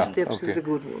Steps, steps is a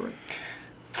good word.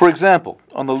 For example,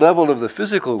 on the level of the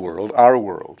physical world, our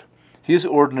world, his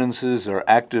ordinances are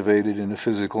activated in a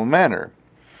physical manner.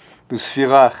 The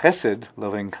Sphira Chesed,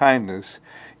 loving kindness,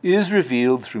 is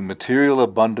revealed through material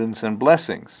abundance and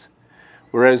blessings,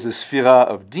 whereas the Sphira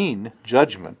of Din,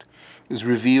 judgment, is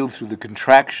revealed through the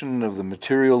contraction of the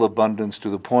material abundance to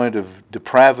the point of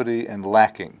depravity and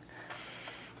lacking.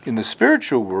 In the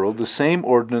spiritual world, the same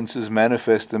ordinances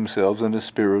manifest themselves in a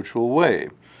spiritual way.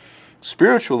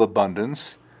 Spiritual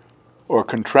abundance, or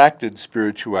contracted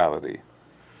spirituality.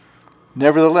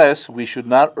 Nevertheless, we should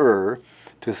not err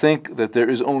to think that there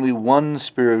is only one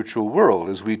spiritual world,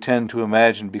 as we tend to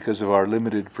imagine because of our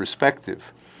limited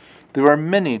perspective. There are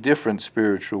many different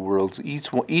spiritual worlds,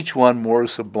 each one more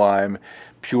sublime,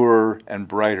 purer, and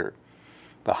brighter.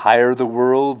 The higher the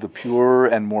world, the purer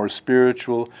and more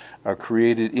spiritual are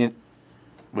created in...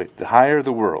 the higher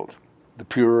the world, the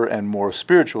purer and more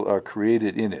spiritual are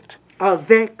created in it. Oh,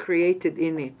 they're created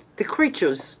in it. The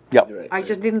creatures. Yeah. Right, I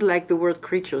just didn't like the word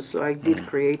creatures, so I did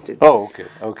created. Oh,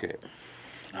 okay.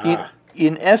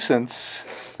 In essence,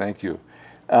 thank you.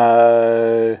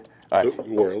 All right. The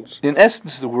worlds. In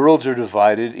essence, the worlds are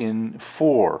divided in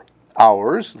four.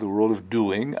 Ours, the world of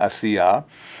doing, Asiya,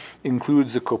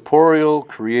 includes the corporeal,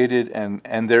 created,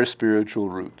 and their spiritual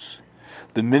roots,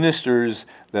 the ministers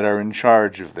that are in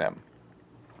charge of them.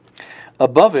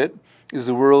 Above it is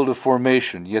the world of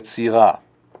formation, Yetzirah.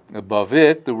 Above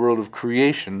it, the world of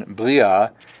creation,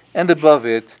 Bria, and above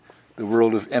it, the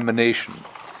world of emanation,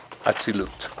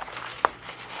 Atzilut.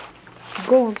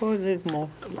 Go a little more.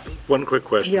 One quick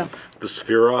question. Yeah. The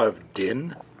Sphira of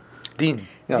Din? Din.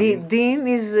 Yeah. Din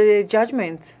is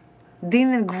judgment.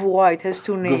 Din and Gvura, it has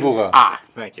two names. Gevura. Ah,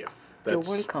 thank you. You're That's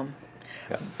welcome.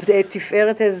 Yeah. The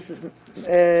Tiferet has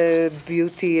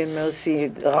beauty and mercy,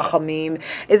 Rachamim.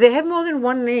 They have more than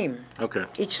one name, okay.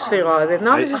 each Sphira. They're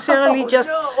not necessarily just...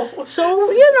 no. So,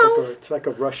 you know. It's like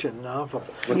a Russian novel.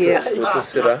 What's a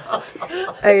Sphira?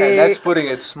 And that's putting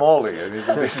it smallly. I mean,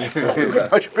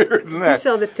 it's much bigger than that. These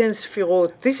are the 10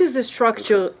 Sphirot. This is the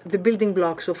structure, the building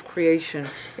blocks of creation.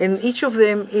 And each of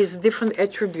them is different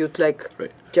attribute, like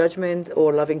Right. judgment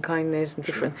or loving kindness, and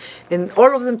different. And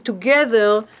all of them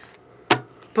together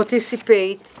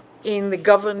participate in the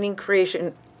governing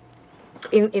creation,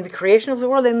 in the creation of the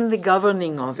world and in the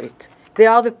governing of it. They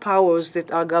are the powers that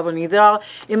are governing. There are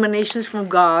emanations from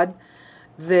God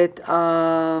that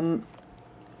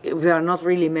they are not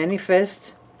really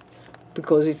manifest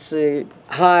because it's a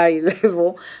high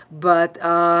level, but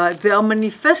they are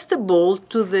manifestable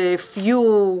to the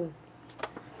few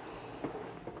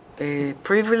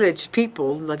privileged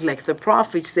people, like the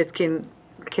prophets, that can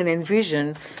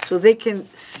envision, so they can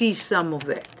see some of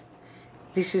that.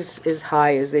 This is as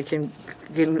high as they can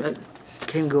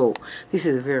go. This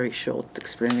is a very short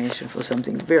explanation for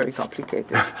something very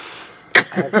complicated.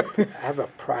 I have a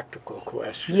practical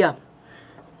question. Yeah.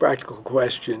 Practical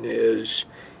question is,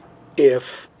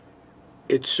 if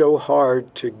it's so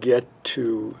hard to get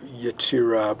to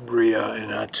Yetzirah, Bria,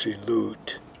 and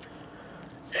Atzilut,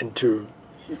 and to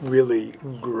really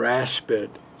grasp it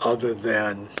other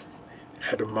than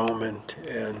at a moment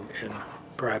and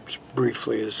perhaps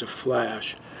briefly as a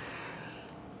flash,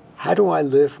 how do I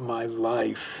live my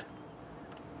life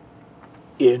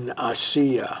in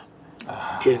Asiya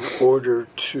in order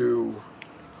to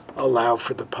allow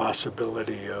for the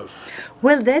possibility of...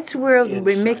 Well, that's where we're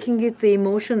Insight. making it the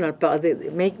emotional part,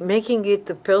 making it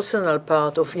the personal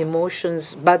part of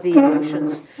emotions, body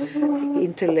emotions,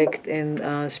 intellect, and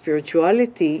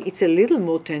spirituality. It's a little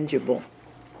more tangible.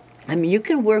 I mean, you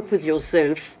can work with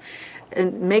yourself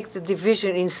and make the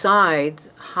division inside.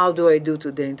 How do I do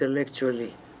today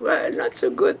intellectually? Well, not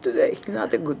so good today.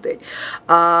 Not a good day.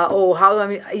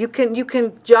 You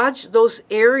can judge those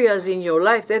areas in your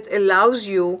life that allows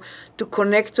you to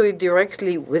connect to it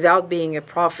directly without being a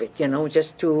prophet. You know,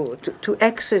 just to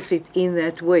access it in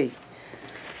that way.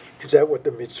 Is that what the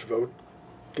mitzvot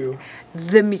do?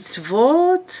 The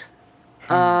mitzvot.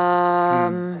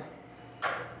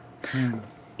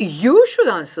 You should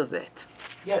answer that.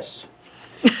 Yes.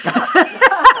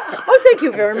 Oh, thank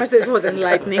you very much. That was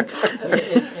enlightening.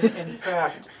 In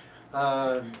fact,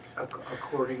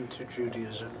 according to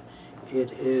Judaism,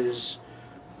 it is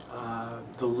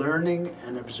the learning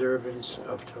and observance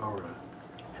of Torah,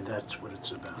 and that's what it's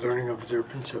about. Learning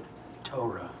observance of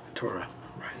Torah. Torah,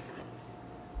 right.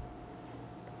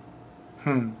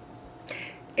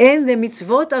 And the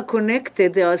mitzvot are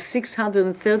connected. There are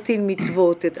 613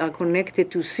 mitzvot that are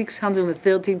connected to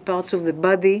 613 parts of the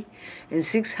body, and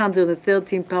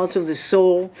 613 parts of the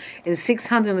soul, and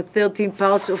 613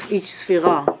 parts of each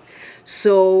sphira.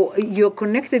 So you're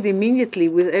connected immediately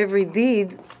with every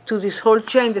deed to this whole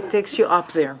chain that takes you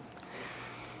up there.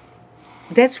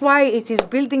 That's why it is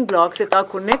building blocks that are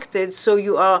connected. So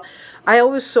you are, I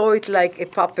always saw it like a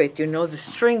puppet, you know, the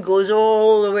string goes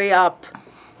all the way up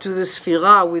to the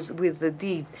sphera with the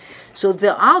deed. So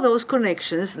there are those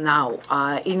connections now.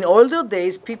 In older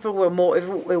days, people were more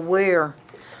aware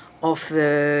of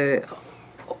the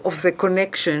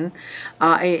connection.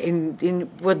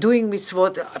 We're doing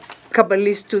mitzvot.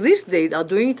 Kabbalists to this day are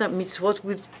doing mitzvot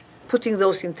with putting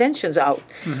those intentions out.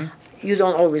 Mm-hmm. You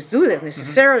don't always do that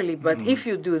necessarily, but if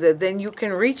you do that, then you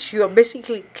can reach, you are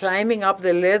basically climbing up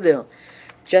the ladder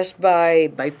just by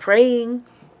praying,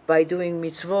 by doing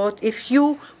mitzvot. If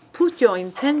you put your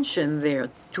intention there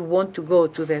to want to go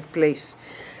to that place.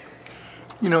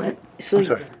 You know, I'm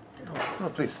sorry. No,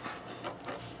 please.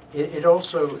 It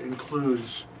also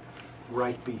includes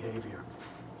right behavior,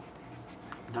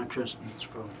 not just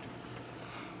mitzvot.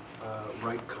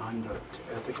 Right conduct,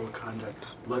 ethical conduct,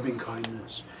 loving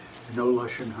kindness, no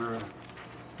lashon hara.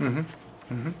 Mm-hmm.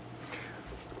 Mm-hmm.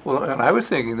 Well, and I was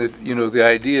thinking that, you know, the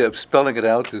idea of spelling it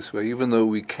out this way, even though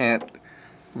we can't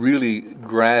really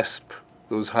grasp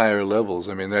those higher levels,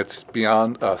 I mean, that's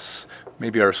beyond us.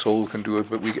 Maybe our soul can do it,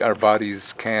 but our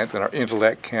bodies can't, and our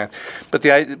intellect can't. But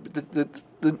the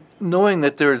knowing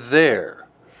that they're there,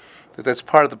 that's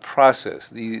part of the process,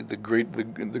 the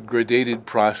gradated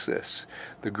process,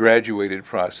 the graduated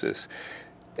process.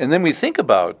 And then we think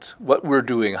about what we're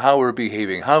doing, how we're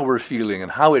behaving, how we're feeling,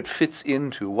 and how it fits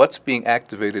into what's being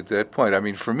activated at that point. I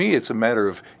mean, for me, it's a matter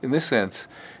of, in this sense,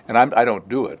 and I don't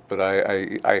do it, but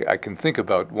I can think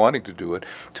about wanting to do it,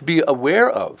 to be aware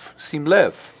of, sim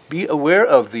lev, be aware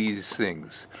of these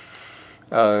things,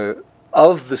 of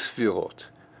the sfirot,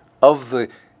 of the,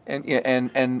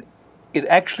 and it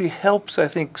actually helps, I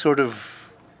think, sort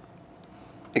of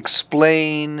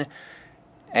explain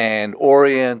and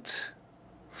orient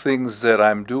things that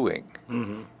I'm doing.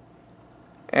 Mm-hmm.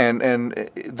 And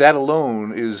that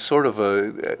alone is sort of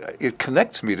it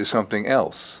connects me to something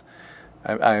else.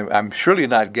 I'm surely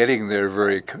not getting there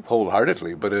very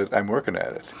wholeheartedly, but I'm working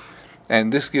at it.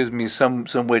 And this gives me some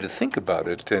way to think about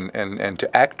it and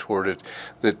to act toward it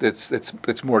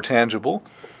that's more tangible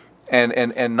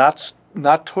and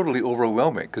not totally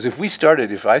overwhelming. Because if I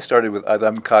started with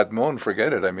Adam Kadmon,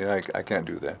 forget it. I mean, I can't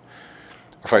do that.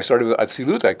 If I started with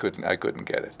Atzilut, I couldn't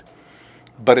get it.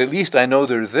 But at least I know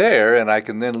they're there, and I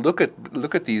can then look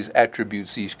at these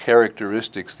attributes, these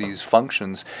characteristics, these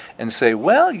functions, and say,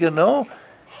 well, you know,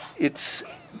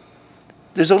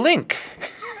 there's a link.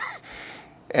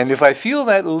 And if I feel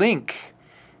that link,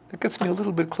 that gets me a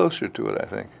little bit closer to it, I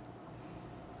think.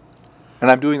 And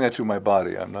I'm doing that through my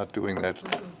body. I'm not doing that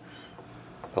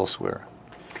elsewhere.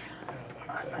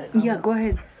 Yeah, go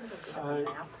ahead.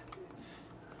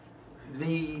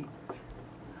 The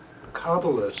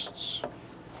Kabbalists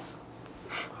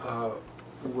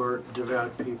were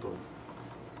devout people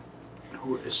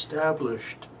who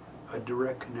established a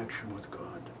direct connection with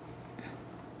God.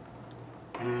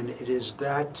 And it is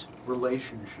that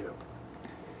relationship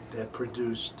that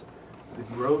produced the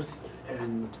growth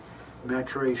and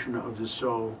maturation of the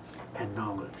soul and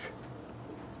knowledge.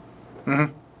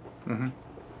 Mm-hmm. Mm-hmm.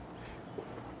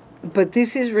 But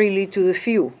this is really to the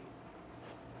few.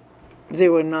 They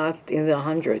were not in the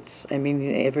hundreds. I mean,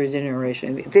 in every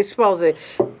generation. This was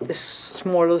the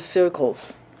smaller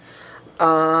circles.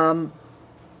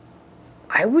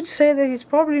 I would say that it's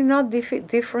probably not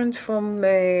different from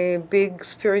big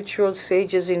spiritual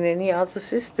sages in any other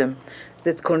system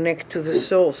that connect to the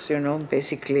source, you know,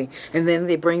 basically. And then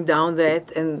they bring down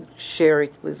that and share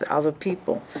it with other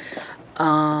people.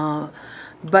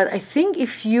 But I think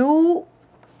if you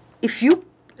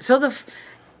sort of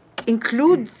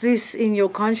include this in your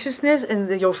consciousness and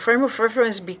your frame of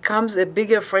reference becomes a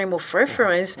bigger frame of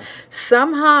reference,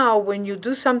 somehow when you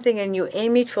do something and you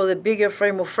aim it for the bigger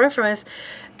frame of reference,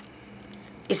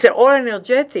 it's all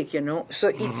energetic, you know. So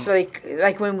it's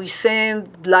like when we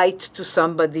send light to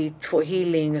somebody for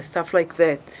healing and stuff like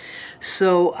that.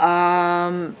 So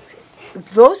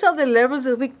those are the levels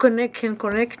that we can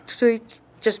connect to it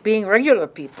just being regular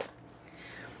people.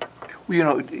 Well, you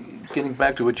know, getting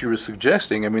back to what you were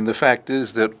suggesting, I mean, the fact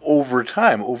is that over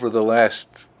time, over the last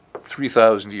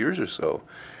 3,000 years or so,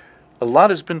 a lot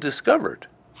has been discovered.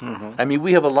 Mm-hmm. I mean,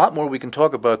 we have a lot more we can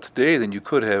talk about today than you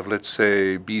could have, let's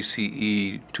say,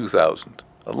 BCE 2000.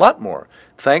 A lot more,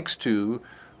 thanks to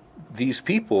these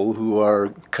people who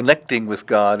are connecting with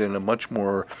God in a much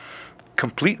more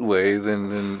complete way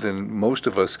than most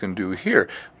of us can do here.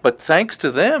 But thanks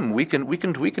to them, we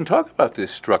can talk about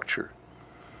this structure.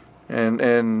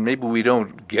 and maybe we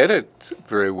don't get it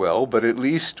very well, but at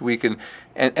least we can.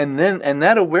 And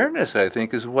that awareness, I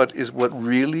think, is what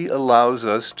really allows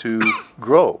us to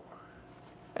grow,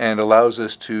 and allows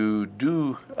us to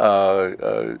do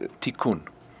tikkun,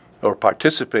 or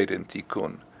participate in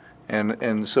tikkun,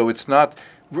 and so it's not.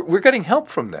 We're getting help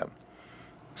from them.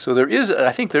 So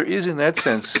I think there is, in that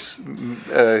sense,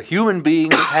 human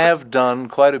beings have done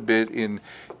quite a bit in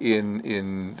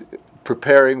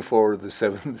preparing for the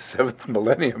seventh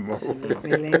millennium.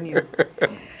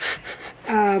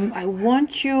 I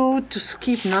want you to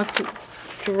skip, not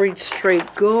to read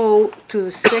straight. Go to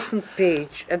the second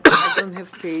page. I don't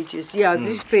have pages. Yeah,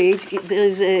 this page. There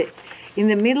is in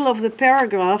the middle of the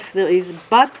paragraph. There is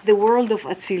but the world of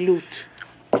Atzilut.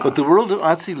 But the world of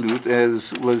Atzilut,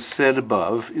 as was said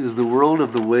above, is the world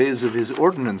of the ways of his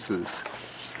ordinances.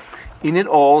 In it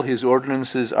all, his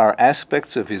ordinances are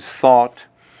aspects of his thought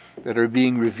that are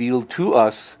being revealed to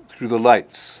us through the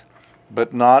lights,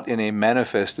 but not in a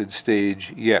manifested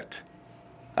stage yet,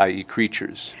 i.e.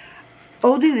 creatures.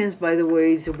 Ordinance, by the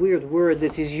way, is a weird word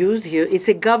that is used here. It's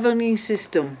a governing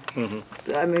system.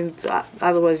 Mm-hmm. I mean,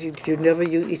 otherwise you never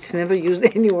use. It's never used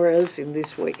anywhere else in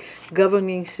this way.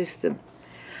 Governing system.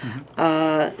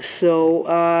 Mm-hmm.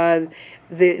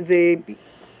 The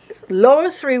lower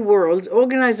three worlds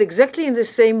organized exactly in the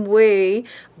same way,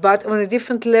 but on a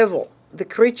different level. The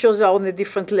creatures are on a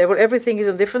different level. Everything is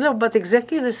on a different level, but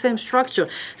exactly the same structure.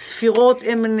 Sphirot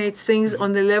emanate things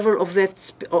on the level of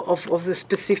that of the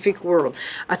specific world.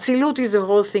 Atzilut is a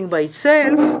whole thing by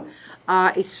itself.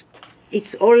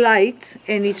 It's all light,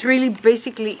 and it really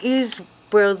basically is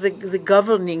where the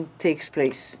governing takes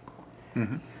place.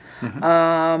 Mm-hmm.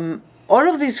 Mm-hmm. All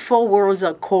of these four worlds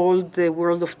are called the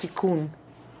world of Tikkun.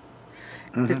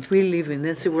 Mm-hmm. That we live in.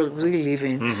 That's the world we live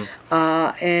in. Mm-hmm.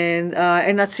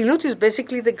 And Atzilut is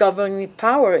basically the governing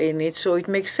power in it, so it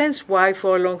makes sense why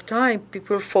for a long time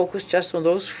people focus just on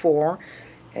those four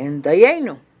and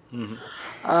Dayenu. Mm-hmm.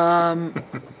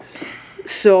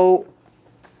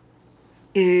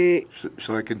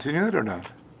 Shall I continue it or not?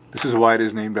 This is why it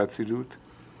is named Atzilut.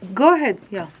 Go ahead,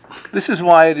 yeah. This is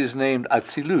why it is named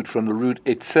Atzilut, from the root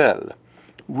etzel,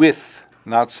 with,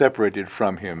 not separated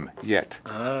from him yet.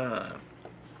 Ah.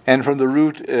 And from the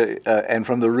root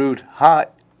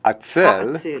ha'atzel,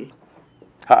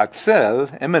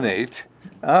 emanate.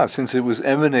 Since it was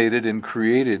emanated and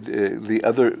created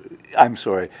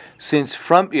since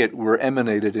from it were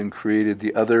emanated and created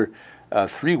the other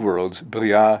three worlds,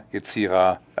 Bria,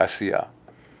 Yetzirah, Asiyah.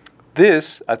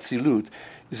 This, Atzilut,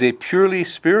 is a purely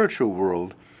spiritual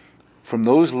world. From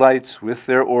those lights with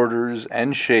their orders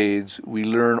and shades, we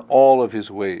learn all of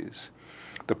his ways.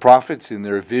 The prophets in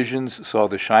their visions saw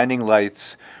the shining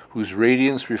lights, whose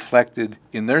radiance reflected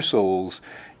in their souls,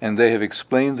 and they have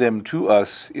explained them to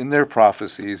us in their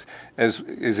prophecies, as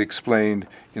is explained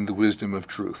in the wisdom of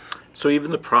truth. So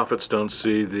even the prophets don't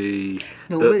see the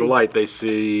light; they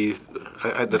see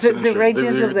the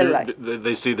radiance of the light.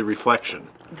 They see the reflection.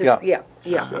 Yeah.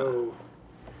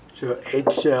 So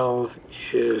Etzel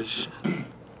is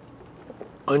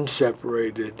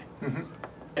unseparated mm-hmm.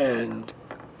 and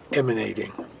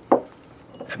emanating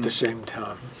at the same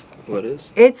time. What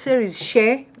is? Etzel is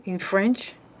she in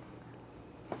French.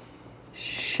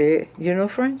 She, you know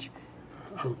French?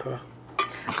 Un peu.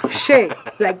 She,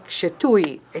 like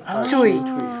chetouille, etouille.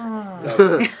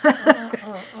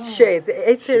 She, the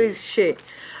Etzel is she.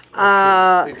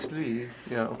 It's Lee.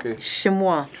 Yeah, okay. Chez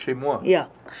moi. Chez moi. Yeah.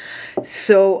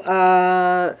 So,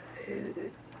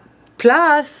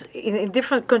 plus, in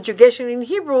different conjugation in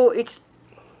Hebrew, it's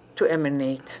to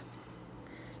emanate.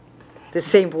 The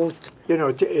same root. You know,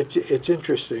 it's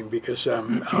interesting because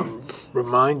I'm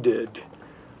reminded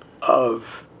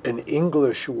of an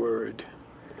English word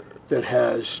that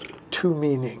has two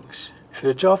meanings, and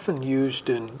it's often used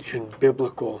in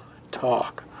biblical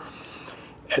talk.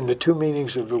 And the two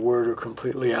meanings of the word are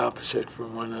completely opposite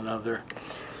from one another.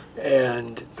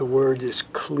 And the word is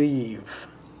cleave.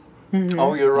 Mm-hmm.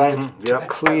 Oh, you're right. Mm-hmm. To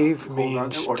cleave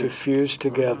means to fuse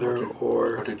together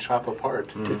or to chop apart.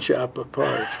 To chop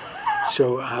apart.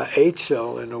 So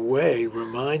Etzel, in a way,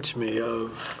 reminds me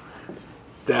of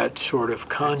that sort of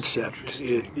concept.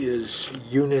 It is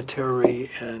unitary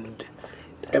and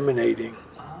emanating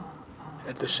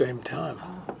at the same time.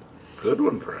 Good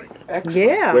one, Frank. Excellent.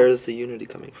 Yeah. Where is the unity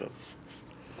coming from?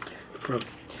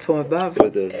 From above. Or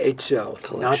the Etzel, not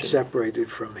collection. Separated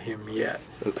from him yet.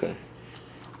 Okay.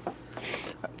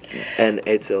 And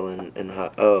Etzel and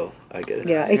oh, I get it.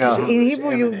 Yeah, in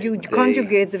Hebrew you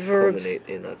conjugate the verbs. Culminate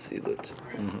in Atzilut.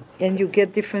 Mm-hmm. And you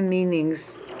get different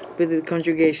meanings with the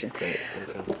conjugation. Okay.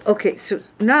 Okay, so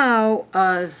now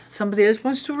somebody else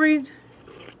wants to read?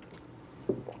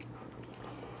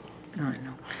 No,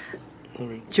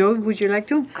 no. Joe, would you like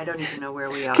to? I don't even know where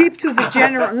we are. Skip to the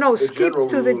general. No, skip general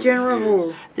to the rule general is-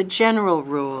 rule. The general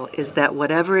rule is that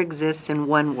whatever exists in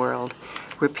one world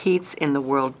repeats in the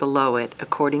world below it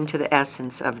according to the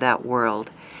essence of that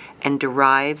world and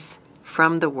derives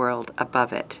from the world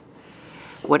above it.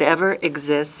 Whatever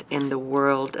exists in the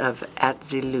world of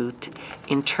Atzilut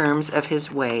in terms of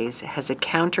his ways has a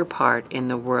counterpart in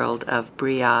the world of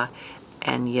Bria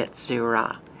and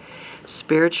Yetzirah,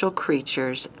 spiritual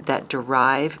creatures that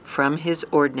derive from his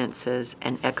ordinances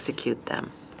and execute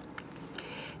them.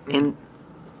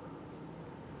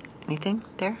 Anything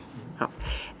there? Oh.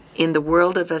 In the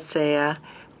world of Asaya,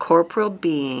 corporal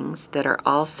beings that are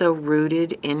also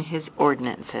rooted in his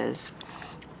ordinances,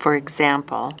 for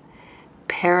example,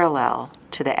 parallel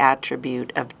to the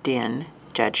attribute of din,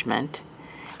 judgment,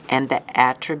 and the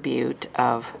attribute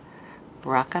of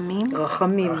rakamim,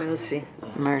 Rachamim, mercy.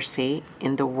 mercy,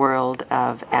 in the world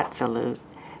of Atzilut.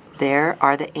 There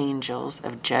are the angels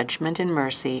of judgment and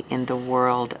mercy in the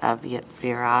world of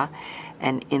Yetzirah,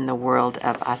 and in the world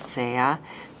of Asaya,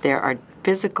 there are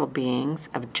physical beings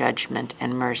of judgment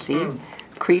and mercy,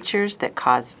 creatures that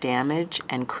cause damage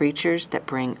and creatures that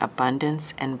bring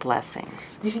abundance and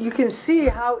blessings. You can see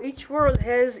how each world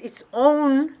has its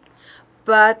own,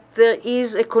 but there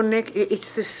is a connect.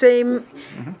 It's the same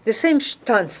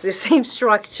stunts, the same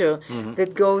structure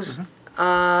that goes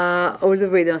all the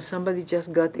way down. Somebody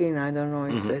just got in. I don't know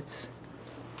if it's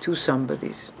two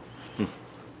somebodies.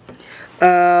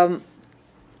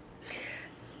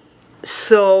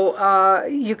 So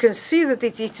you can see that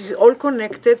it is all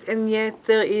connected, and yet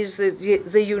there is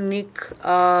the unique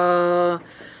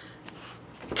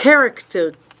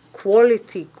character,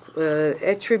 quality,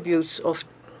 attributes of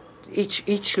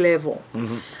each level.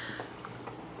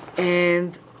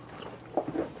 And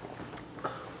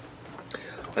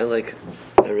I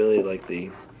really like the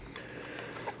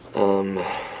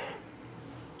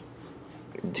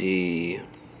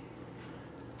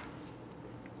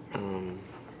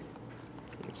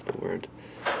what's the word?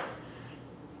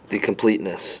 The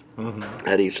completeness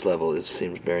at each level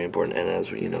seems very important, and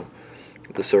as you know,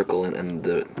 the circle and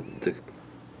the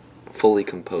fully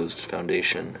composed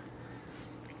foundation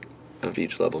of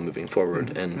each level moving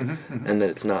forward, and that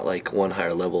it's not like one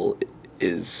higher level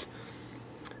is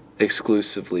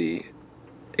exclusively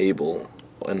able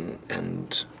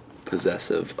and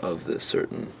possessive of this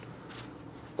certain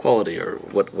quality or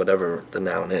whatever the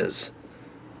noun is,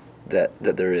 that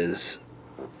there is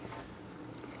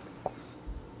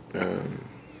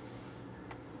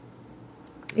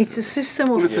it's a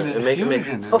system of, It's an it make-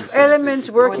 infusion. in of a sense. elements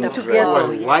working the Oh, I together.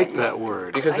 like that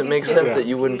word. because I it do makes too. sense that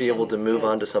you wouldn't be able to move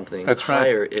on to something That's right.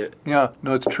 higher Yeah,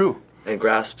 no, it's true. and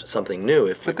grasp something new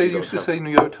if But if they you don't used to have- say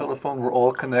New York telephone, we're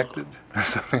all connected, or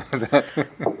something like that.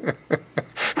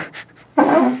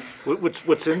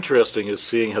 What's interesting is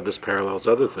seeing how this parallels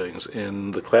other things.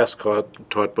 In the class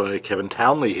taught by Kevin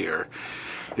Townley here,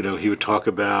 he would talk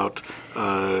about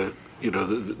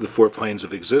the four planes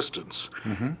of existence,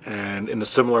 and in a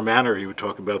similar manner, he would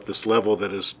talk about this level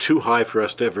that is too high for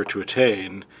us ever to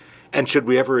attain. And should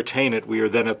we ever attain it, we are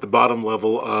then at the bottom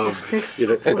level of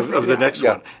the next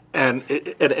Yeah. one. And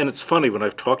it's funny when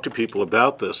I've talked to people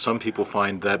about this. Some people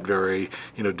find that very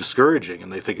discouraging,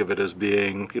 and they think of it as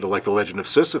being like the legend of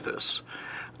Sisyphus.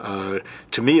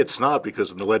 To me, it's not,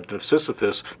 because in the legend of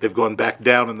Sisyphus, they've gone back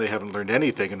down and they haven't learned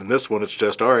anything. And in this one, it's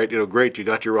just, all right, great, you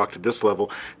got your rock to this level.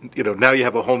 Now you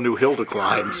have a whole new hill to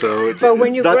climb. So it's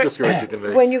not discouraging to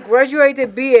me. When you graduate a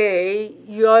BA,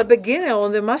 you are a beginner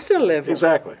on the master level.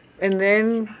 Exactly. And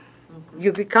then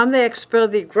you become the expert,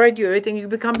 the graduate, and you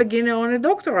become beginner on a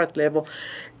doctorate level.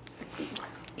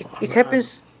 It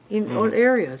happens in all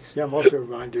areas. Yeah, I'm also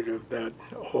reminded of that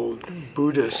old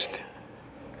Buddhist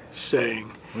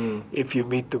saying, if you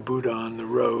meet the Buddha on the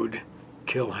road,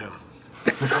 kill him.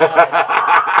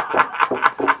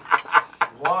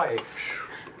 Why?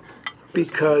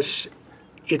 Because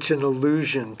it's an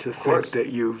illusion to think that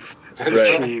you've Right.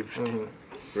 achieved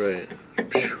Right.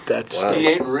 that Wow. state.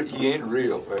 He ain't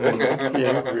real.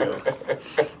 Yeah, real.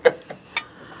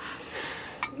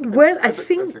 Well, I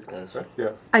think That's Yeah.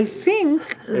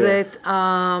 that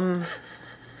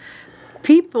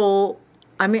people,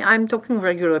 I'm talking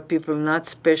regular people, not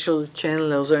special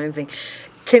channelers or anything,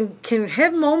 can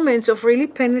have moments of really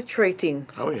penetrating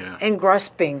Oh, yeah. and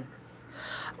grasping.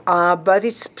 But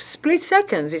it's split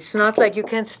seconds. It's not like you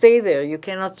can't stay there. You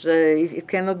cannot. It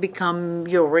cannot become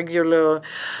your regular.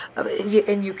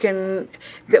 And you can.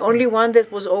 The only one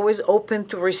that was always open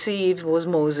to receive was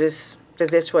Moses.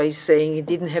 That's why he's saying he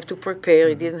didn't have to prepare,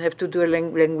 he didn't have to do a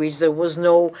language, there was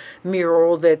no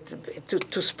mirror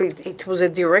to split. It was a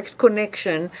direct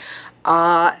connection,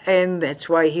 and that's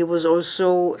why he was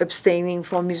also abstaining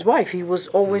from his wife. He was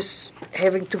always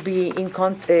having to be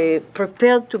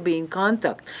prepared to be in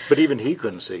contact. But even he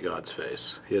couldn't see God's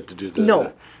face. He had to do the...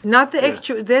 No, not the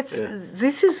actual.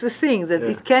 This is the thing that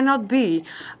it cannot be.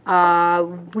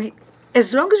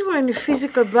 As long as we're in a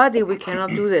physical body, we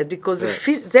cannot do that because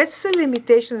that's the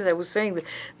limitation that I was saying. That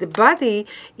the body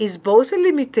is both a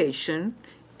limitation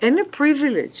and a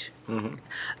privilege,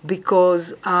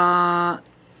 because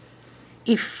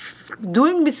if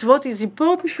doing mitzvot is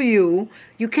important for you,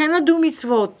 you cannot do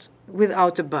mitzvot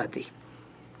without a body.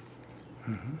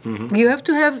 You have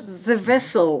to have the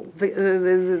vessel,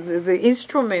 the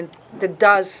instrument that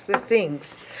does the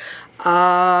things.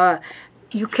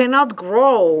 You cannot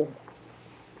grow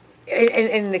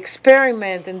and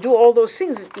experiment and do all those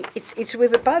things. It's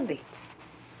with the body.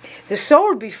 The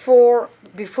soul, before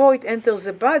it enters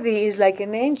the body, is like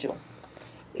an angel.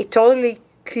 It totally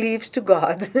cleaves to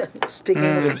God.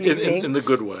 Speaking of cleaving, in the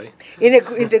good way. In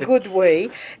the good way,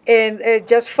 and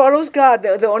just follows God.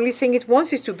 The only thing it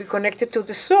wants is to be connected to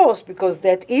the source, because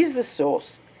that is the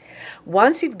source.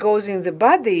 Once it goes in the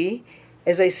body,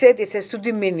 as I said, it has to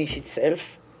diminish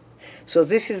itself. So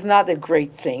this is not a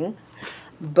great thing.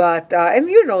 But, and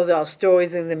there are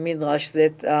stories in the Midrash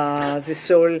that the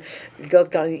soul,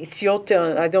 God, it's your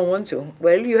turn, I don't want to.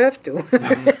 Well, you have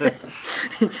to.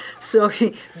 So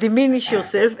diminish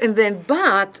yourself, and then,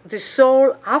 but the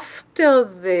soul,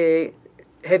 after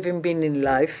having been in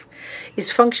life,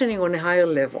 is functioning on a higher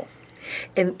level.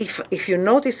 And if you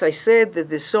notice, I said that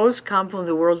the souls come from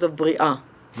the world of Bri'ah.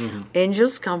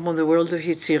 Angels come from the world of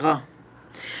Yetzirah.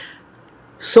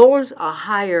 Souls are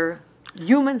higher.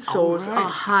 Human souls are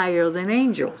higher than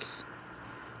angels.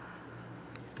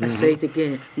 I say it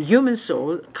again. The human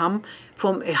soul come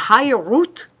from a higher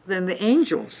root than the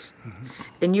angels.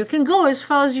 And you can go as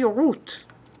far as your root,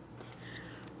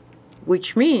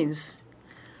 which means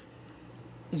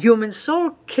human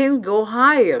soul can go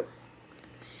higher.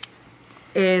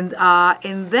 And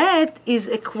that is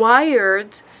acquired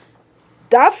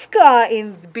dafka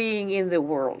in being in the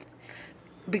world.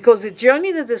 Because the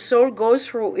journey that the soul goes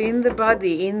through in the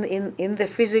body, in the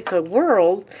physical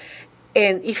world,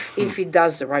 and if it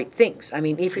does the right things, I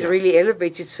mean, if it really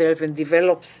elevates itself and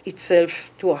develops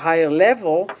itself to a higher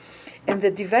level, and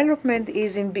the development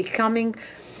is in becoming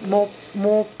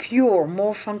more pure,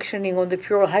 more functioning on the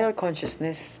pure higher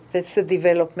consciousness. That's the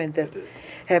development that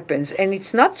happens. And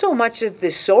it's not so much that the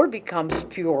soul becomes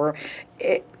pure.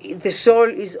 The soul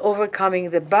is overcoming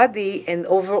the body, and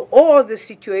overall the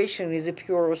situation is a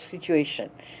pure situation.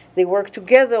 They work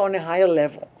together on a higher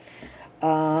level.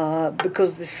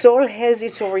 Because the soul has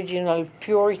its original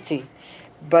purity,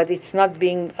 but it's not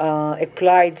being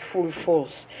applied full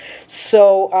force.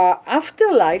 So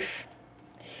after life,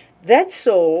 that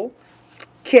soul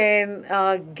can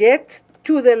get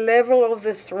to the level of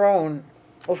the throne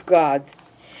of God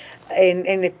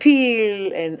and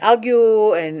appeal and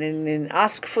argue and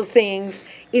ask for things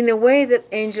in a way that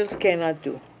angels cannot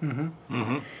do.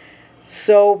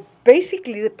 So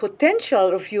basically, the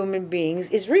potential of human beings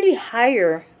is really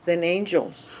higher than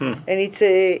angels, and it's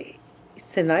a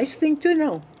nice thing to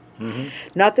know.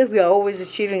 Not that we are always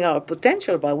achieving our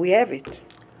potential, but we have it.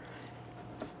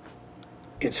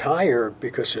 It's higher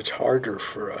because it's harder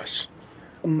for us.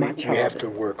 Much We have harder. to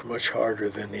work much harder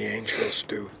than the angels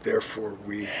do. Therefore,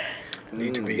 we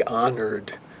need to be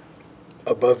honored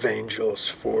above angels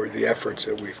for the efforts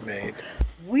that we've made.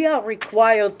 We are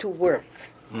required to work.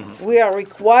 We are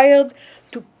required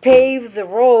to pave the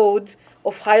road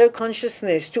of higher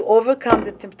consciousness, to overcome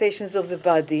the temptations of the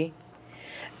body,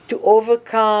 to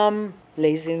overcome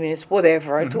laziness,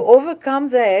 whatever, to overcome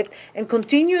that and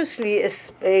continuously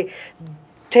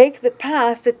take the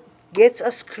path that gets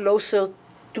us closer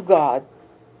to God.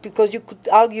 Because you could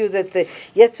argue that the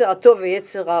Yetzer Tov and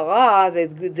Yetzer Hara,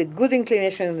 the good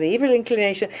inclination and the evil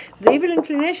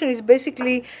inclination is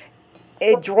basically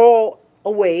a draw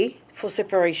away for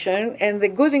separation, and the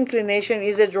good inclination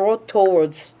is a draw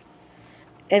towards.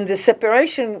 And the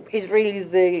separation is really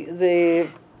the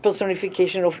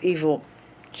personification of evil,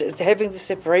 just having the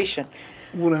separation.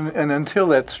 Well, and until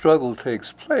that struggle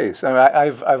takes place, I mean,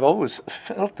 I've always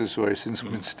felt this way since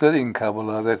we've been studying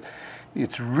Kabbalah, that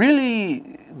it's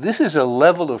really, this is a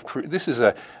level of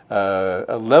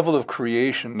a level of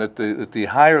creation that the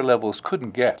higher levels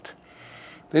couldn't get.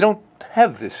 They don't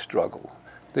have this struggle.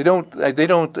 They're not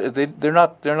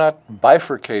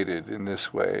bifurcated in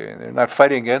this way. They're not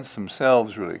fighting against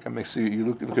themselves, really. I mean, so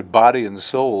you look at body and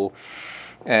soul.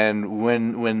 And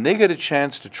when they get a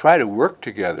chance to try to work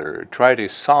together, try to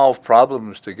solve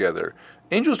problems together,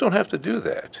 angels don't have to do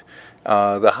that.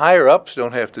 The higher ups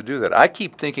don't have to do that. I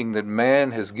keep thinking that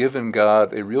man has given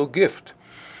God a real gift,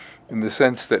 in the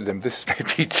sense that, and this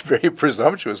maybe it's very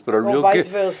presumptuous, but a real vice gift,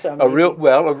 versa, a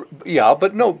real yeah,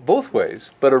 but no, both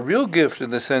ways. But a real gift in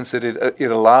the sense that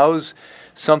it allows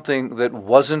something that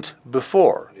wasn't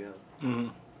before. Yeah. Mm-hmm.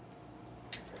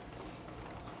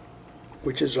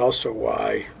 Which is also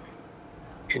why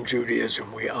in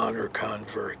Judaism we honor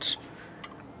converts,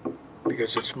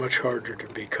 because it's much harder to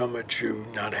become a Jew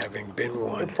not having been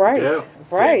one Right, Yeah.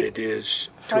 right, than it is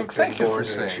to Frank, have been thank you for born a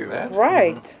saying Jew. that.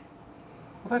 right.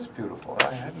 Well, that's beautiful.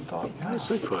 I hadn't thought. Yeah.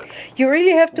 Nicely put. You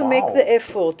really have to make Wow. the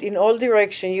effort in all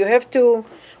directions. You have to,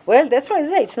 well, that's why I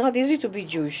say it's not easy to be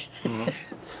Jewish.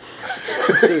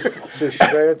 So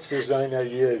schwer zu sein a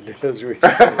Yid, as we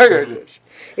say in English.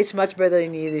 It's much better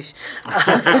in Yiddish.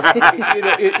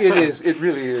 It is. It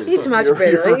really is. It's much You're-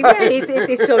 better. Yeah,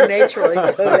 it's so natural.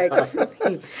 It's so like.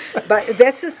 But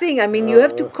that's the thing. I mean, you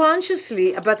have to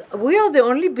consciously. But we are the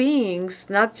only beings,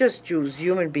 not just Jews,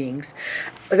 human beings,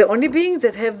 the only beings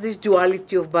that have this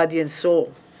duality of body and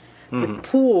soul. The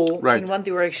pull Right. in one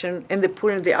direction and the pull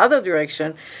in the other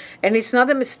direction, and it's not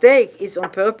a mistake. It's on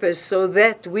purpose, so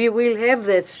that we will have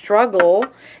that struggle,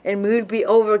 and we will be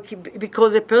over.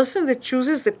 Because a person that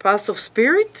chooses the path of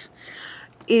spirit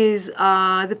is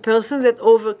the person that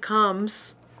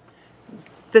overcomes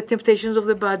the temptations of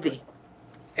the body.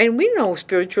 And we know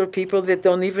spiritual people that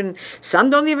some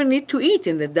don't even need to eat.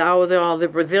 In the Tao, there are the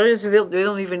Brazilians, they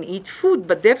don't even eat food,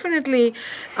 but definitely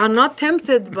are not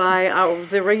tempted by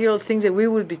the regular things that we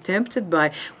will be tempted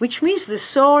by, which means the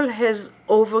soul has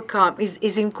overcome,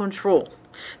 is in control.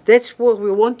 That's what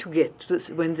we want to get,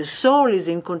 when the soul is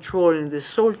in control and the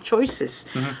soul choices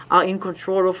are in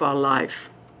control of our life.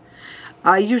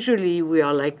 Usually we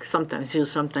are like sometimes here,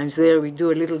 sometimes there. We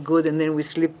do a little good and then we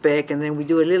slip back, and then we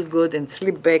do a little good and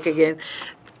slip back again.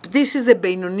 This is the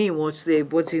Benoni.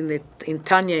 In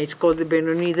Tanya it's called the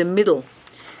Benoni, the middle.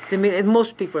 And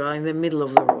most people are in the middle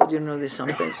of the road. You know, they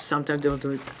sometimes don't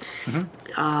do it.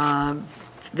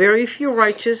 Very few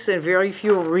righteous and very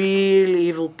few real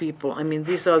evil people. I mean,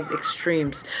 these are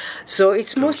extremes. So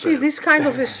it's mostly this kind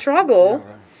of a struggle.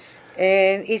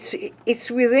 And it's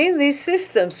within this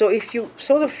system. So if you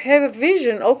sort of have a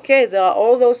vision, okay, there are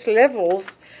all those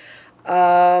levels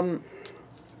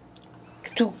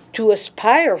to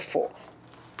aspire for,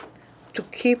 to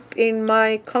keep in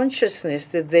my consciousness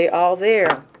that they are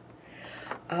there.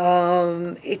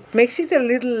 It makes it a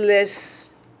little less,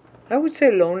 I would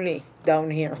say, lonely down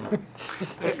here.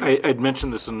 I'd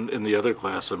mentioned this in the other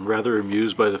class. I'm rather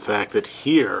amused by the fact that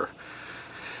here,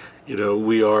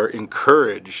 we are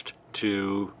encouraged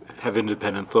to have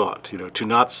independent thought, to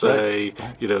not say,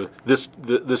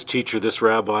 this teacher, this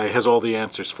rabbi has all the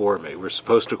answers for me. We're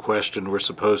supposed to question, we're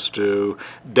supposed to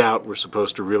doubt, we're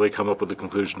supposed to really come up with the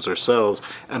conclusions ourselves,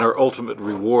 and our ultimate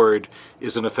reward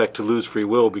is in effect to lose free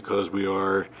will, because we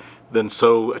are then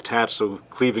so attached, so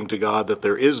cleaving to God, that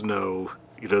there is no,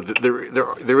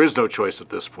 there is no choice at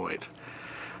this point.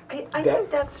 I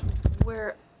think that's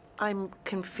where I'm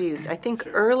confused. I think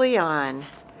early on,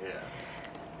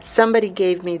 somebody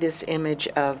gave me this image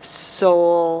of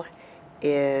soul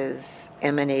is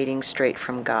emanating straight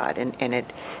from God, and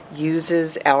it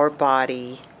uses our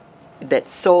body, that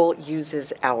soul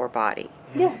uses our body.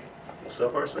 Yeah. So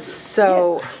far,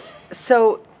 so good.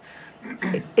 So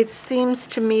it seems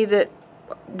to me that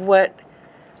what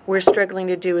we're struggling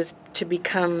to do is to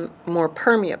become more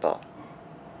permeable.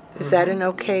 Is that an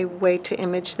okay way to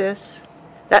image this?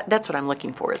 That's what I'm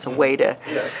looking for, is a way to...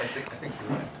 Yeah, I think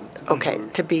you're right. Okay,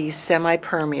 to be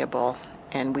semi-permeable,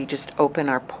 and we just open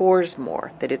our pores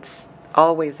more, that it's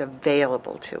always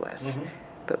available to us.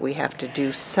 But we have to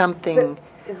do something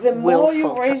The more you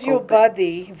willful to raise your open.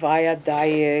 body via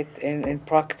diet and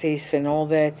practice and all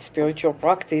that spiritual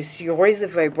practice, you raise the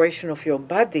vibration of your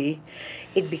body,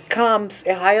 it becomes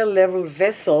a higher level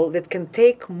vessel that can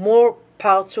take more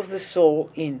parts of the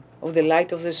soul in, of the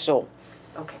light of the soul.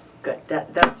 Okay, good.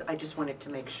 That's. I just wanted to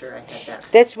make sure I had that.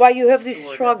 That's why you have this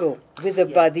Sort of. struggle with the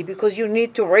Yeah. body, because you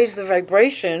need to raise the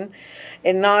vibration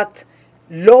and not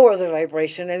lower the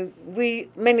vibration. And we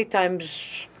many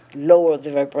times lower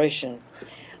the vibration.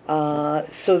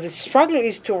 So the struggle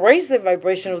is to raise the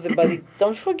vibration of the body.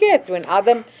 Don't forget, when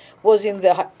Adam was in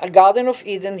the Garden of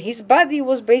Eden, his body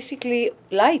was basically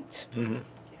light.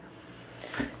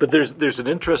 But there's an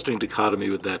interesting dichotomy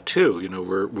with that too.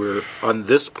 We're on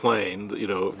this plane,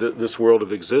 this world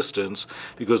of existence,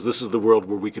 because this is the world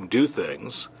where we can do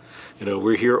things.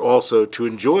 We're here also to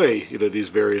enjoy, these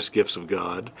various gifts of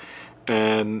God.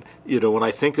 And when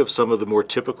I think of some of the more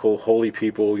typical holy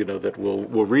people, that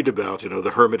we'll read about,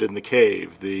 the hermit in the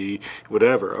cave, the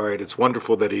whatever. All right, it's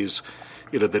wonderful that he's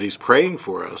praying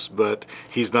for us, but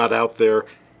he's not out there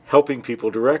helping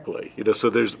people directly. So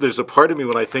there's a part of me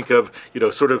when I think of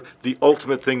sort of the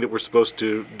ultimate thing that we're supposed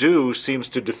to do seems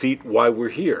to defeat why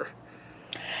we're here.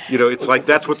 It's like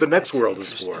that's what the next world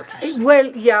is for. Well,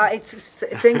 yeah,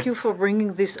 thank you for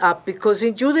bringing this up, because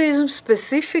in Judaism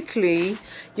specifically,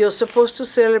 you're supposed to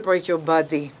celebrate your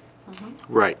body.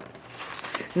 Right.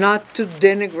 Not to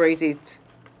denigrate it,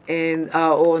 and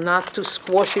or not to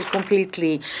squash it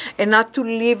completely, and not to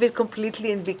leave it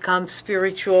completely and become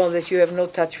spiritual, that you have no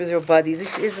touch with your body.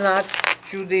 This is not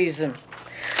Judaism.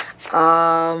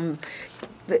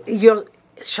 Your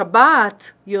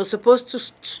Shabbat, you're supposed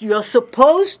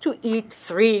to eat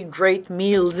 3 great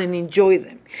meals and enjoy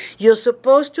them. You're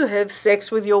supposed to have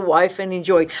sex with your wife and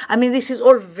enjoy it. I mean, this is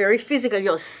all very physical.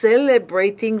 You're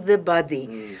celebrating the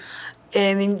body.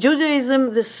 And in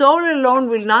Judaism, the soul alone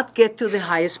will not get to the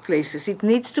highest places. It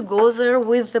needs to go there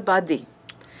with the body.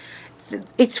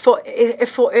 It's for a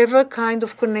forever kind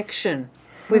of connection,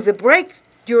 with a break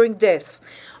during death.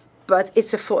 But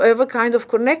it's a forever kind of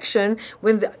connection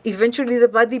when eventually the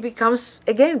body becomes,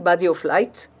 again, body of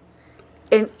light,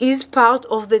 and is part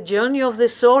of the journey of the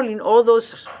soul in all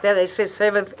those, that I said,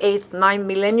 7th, 8th, 9th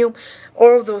millennium,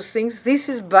 all of those things. This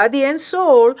is body and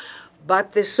soul,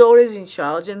 but the soul is in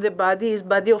charge, and the body is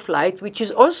body of light, which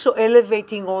is also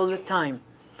elevating all the time,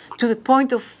 to the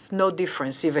point of no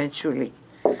difference eventually.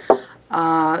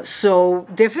 So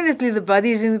definitely the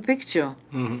body is in the picture,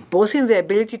 both in the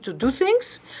ability to do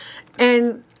things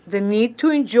and the need to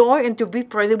enjoy and to be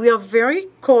present. We are very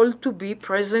called to be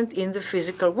present in the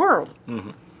physical world.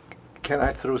 Can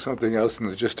I throw something else in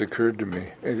that just occurred to me?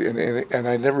 And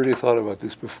I never really thought about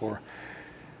this before.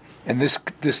 And this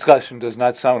discussion does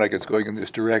not sound like it's going in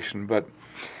this direction, but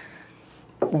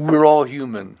we're all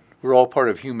human. We're all part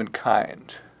of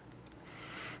humankind.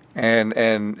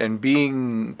 And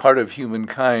being part of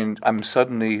humankind, I'm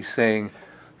suddenly saying,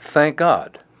 thank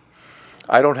God,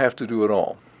 I don't have to do it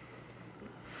all.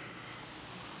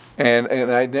 And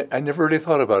I never really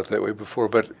thought about it that way before.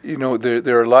 But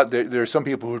there are some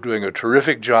people who are doing a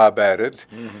terrific job at it,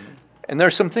 and there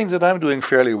are some things that I'm doing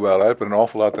fairly well at, but an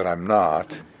awful lot that I'm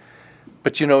not.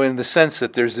 But in the sense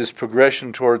that there's this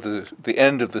progression toward the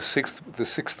end of the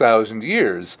 6,000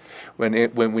 years,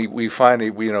 when we finally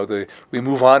we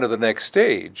move on to the next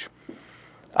stage,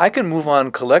 I can move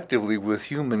on collectively with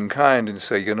humankind and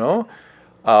say,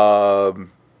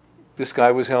 this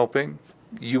guy was helping,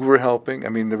 you were helping. I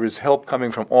mean, there was help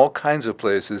coming from all kinds of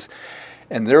places,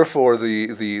 and therefore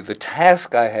the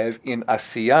task I have in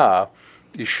Asiyah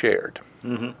is shared.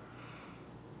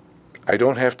 I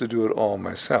don't have to do it all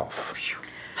myself.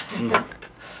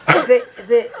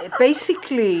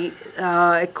 Basically,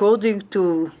 according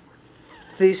to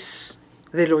the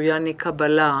Loyani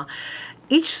Kabbalah,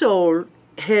 each soul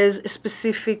has a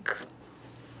specific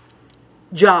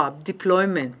job,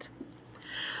 deployment.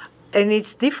 And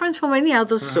it's different from any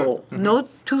other soul. No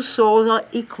two souls are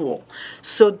equal.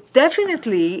 So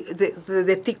definitely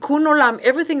the tikkun olam,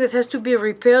 everything that has to be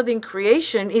repaired in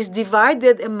creation, is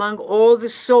divided among all the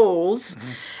souls.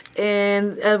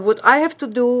 And what I have to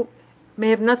do may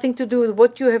have nothing to do with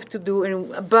what you have to do.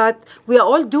 But we are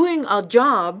all doing our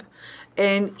job.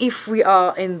 And if we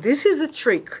are, and this is the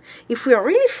trick, if we are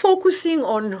really focusing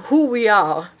on who we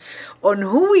are,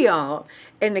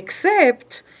 and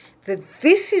accept that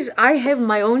I have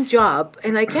my own job,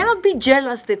 and I cannot be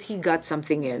jealous that he got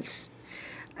something else.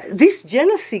 This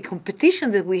jealousy,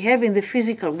 competition that we have in the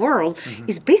physical world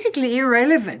is basically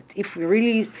irrelevant if we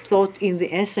really thought in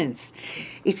the essence.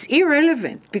 It's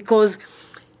irrelevant because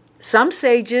some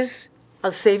sages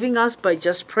are saving us by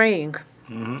just praying.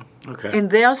 Okay. And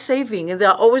they are saving, and there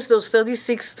are always those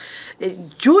 36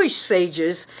 Jewish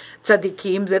sages,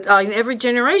 tzaddikim, that are in every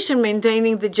generation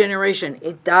maintaining the generation.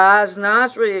 It does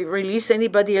not release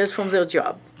anybody else from their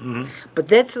job, but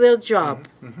that's their job.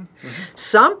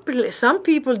 Some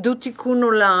people do tikkun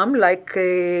olam, like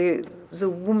the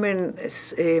woman,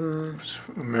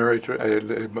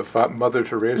 Mother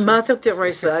Teresa. Mother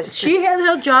Teresa. She had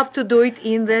her job to do it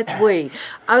in that way.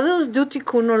 Others do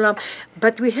tikkun olam,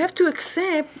 but we have to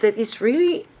accept that it's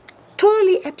really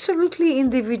totally, absolutely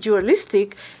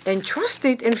individualistic, and trust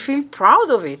it and feel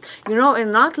proud of it,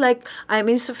 and not like I'm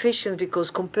insufficient because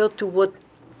compared to what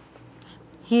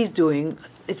he's doing,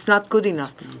 it's not good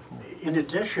enough. In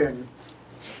addition,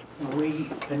 we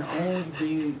can only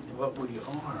be what we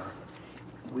are.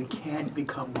 We can't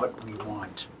become what we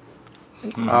want.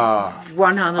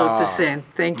 100%.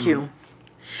 Thank you.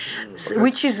 Say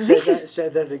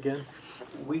that again.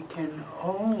 We can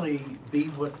only be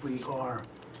what we are.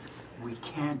 We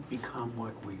can't become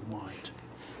what we want.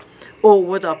 Or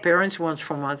what our parents want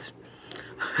from us.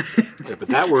 Yeah, but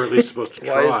that we're at least supposed to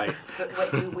Why is try. But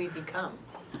what do we become?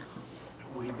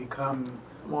 We become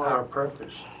More our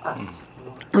purpose. us.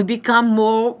 We become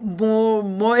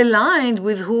more aligned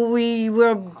with who we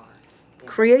were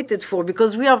created for,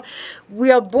 because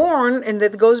we are born, and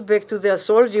that goes back to the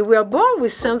astrology. We are born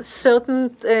with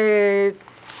certain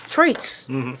traits.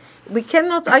 We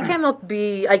cannot. I cannot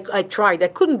be. I tried. I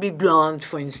couldn't be blonde,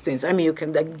 for instance. I mean, you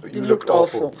can. It You looked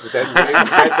awful. With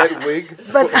that wig.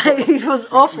 But it was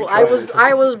awful.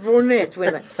 I was brunette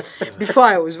before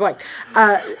I was white.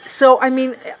 So I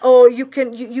mean, or you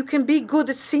can be good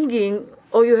at singing,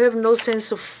 or you have no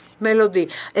sense of melody,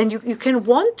 and you can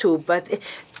want to, but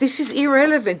this is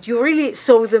irrelevant. You really,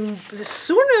 so the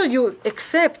sooner you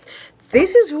accept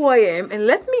this is who I am, and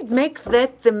let me make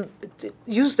that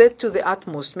use that to the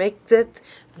utmost, make that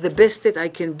the best that I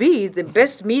can be, the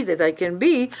best me that I can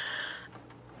be.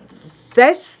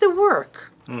 That's the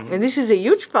work. And this is a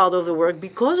huge part of the work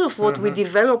because of what we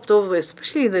developed over,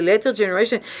 especially in the later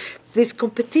generation, this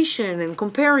competition and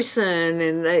comparison,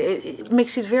 and it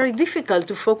makes it very difficult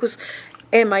to focus.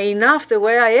 Am I enough the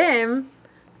way I am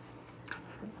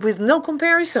with no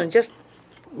comparison? Just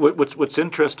What's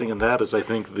interesting in that is I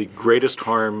think the greatest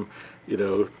harm,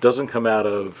 doesn't come out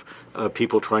of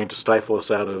people trying to stifle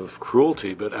us out of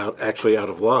cruelty, but actually out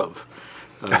of love.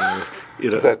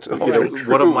 That's very true.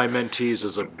 One of my mentees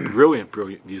is a brilliant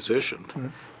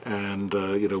musician, and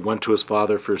went to his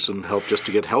father for some help just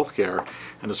to get health care,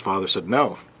 and his father said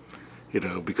no.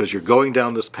 Because you're going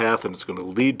down this path and it's going to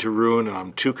lead to ruin, and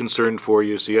I'm too concerned for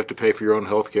you, so you have to pay for your own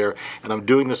health care, and I'm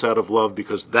doing this out of love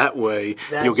because that way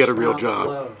you'll get a real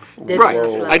job. Right,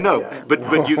 I know,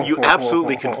 but you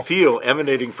absolutely can feel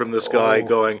emanating from this guy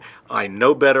going, I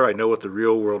know better, I know what the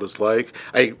real world is like.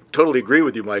 I totally agree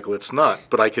with you, Michael, it's not,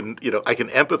 but I can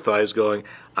empathize going,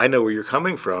 I know where you're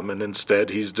coming from, and instead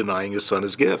he's denying his son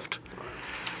his gift.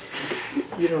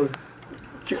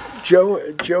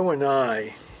 Joe and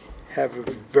I have a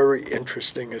very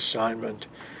interesting assignment.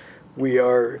 We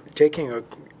are taking a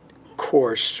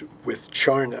course with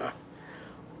Charna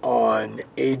on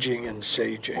aging and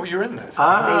saging. Oh, you're in that.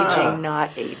 Saging,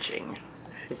 not aging,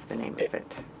 is the name of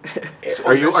it.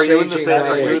 Are you in the Saging, same? not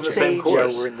Are you in the aging. same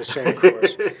course? Yeah, we're in the same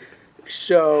course.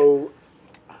 So,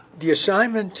 the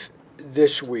assignment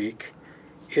this week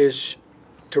is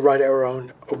to write our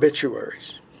own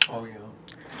obituaries. Oh, yeah.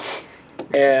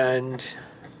 And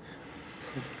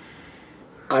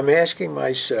I'm asking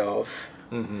myself,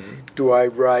 do I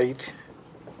write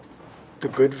the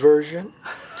good version?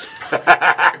 Do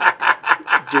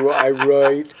I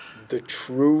write the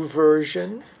true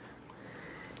version?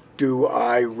 Do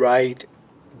I write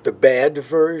the bad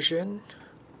version?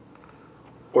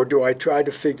 Or do I try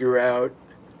to figure out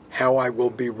how I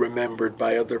will be remembered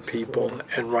by other people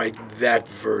and write that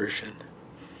version?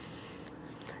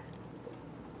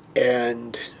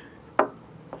 And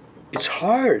it's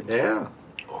hard. Yeah.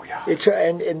 It's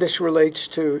and this relates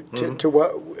to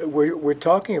what we're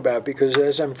talking about, because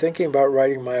as I'm thinking about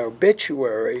writing my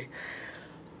obituary,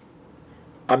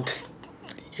 how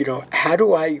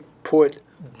do I put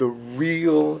the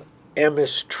real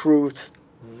MS Truth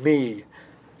me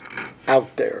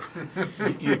out there?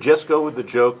 You just go with the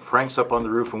joke, Frank's up on the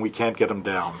roof and we can't get him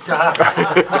down.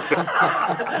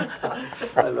 I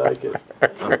like it.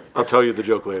 I'll tell you the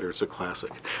joke later, it's a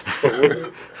classic.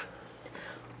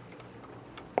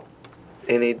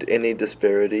 Any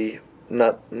disparity,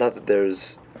 not that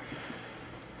there's,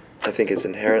 I think it's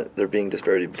inherent there being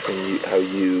disparity between how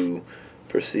you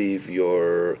perceive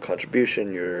your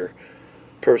contribution, your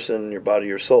person, your body,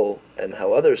 your soul, and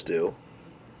how others do.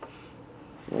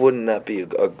 Wouldn't that be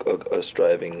a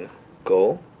striving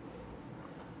goal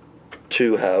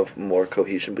to have more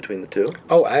cohesion between the two?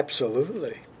 Oh,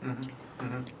 absolutely.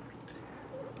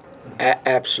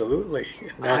 Absolutely.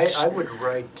 I would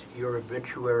write your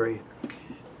obituary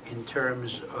in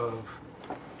terms of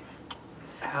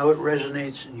how it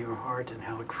resonates in your heart and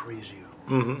how it frees you.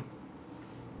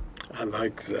 I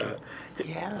like that.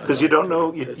 Yeah. Because you don't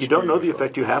know the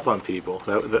effect you have on people.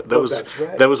 That's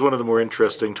right. That was one of the more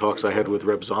interesting talks I had with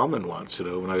Reb Zalman once.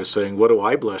 When I was saying, "What do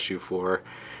I bless you for?"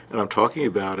 and I'm talking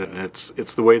about it, and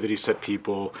it's the way that he set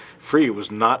people free. It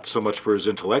was not so much for his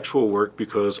intellectual work,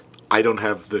 because I don't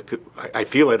have I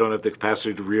feel I don't have the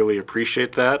capacity to really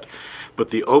appreciate that. But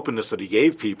the openness that he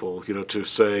gave people, to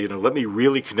say, let me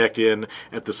really connect in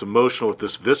at this emotional, at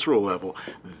this visceral level,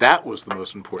 that was the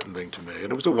most important thing to me.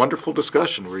 And it was a wonderful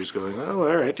discussion where he's going, oh,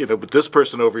 all right, but this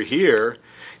person over here,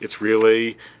 it's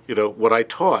really, what I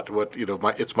taught,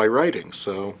 it's my writing.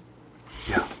 So,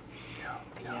 Yeah.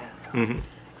 mm-hmm.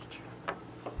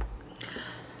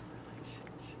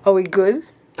 Are we good?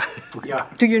 Yeah.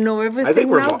 Do you know everything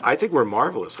now? I think we're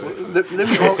marvelous. Let me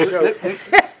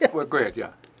well, go ahead, yeah.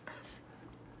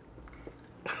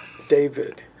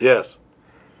 David, Yes.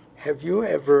 have you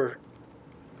ever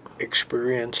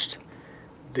experienced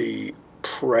the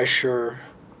pressure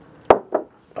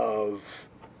of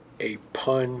a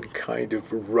pun kind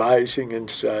of rising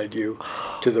inside you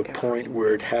to the point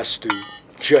where it has to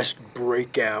just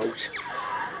break out?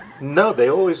 No, they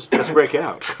always just break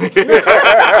out. You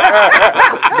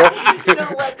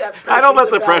don't let that pressure I don't let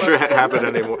the develop. pressure happen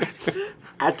anymore.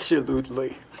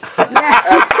 Absolutely.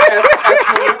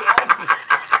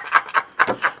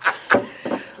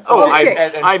 Oh,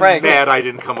 Okay. I'm Frank- mad I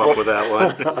didn't come up with that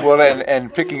one. Well,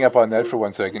 and picking up on that for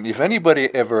 1 second, if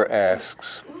anybody ever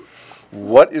asks,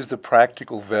 what is the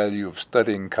practical value of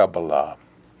studying Kabbalah?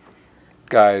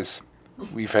 Guys,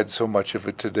 we've had so much of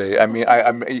it today. I mean,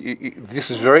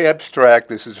 this is very abstract.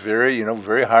 This is very,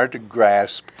 very hard to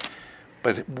grasp.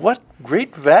 But what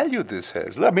great value this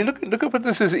has. I mean, look at what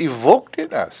this has evoked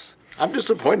in us. I'm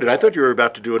disappointed. I thought you were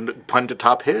about to do a pun to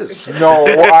top his. No,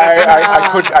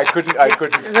 I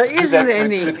couldn't. There do isn't that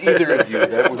any. with either of you.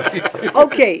 That would be.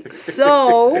 Okay,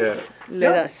 so Yeah.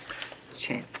 let us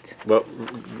chant. Well,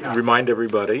 remind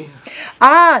everybody.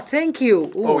 Thank you.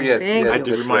 Ooh, Oh, yes, thank yes. I you.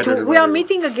 did remind So everybody. we are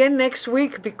meeting again next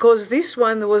week because this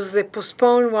one was the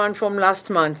postponed one from last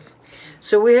month.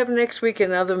 So we have next week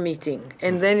another meeting,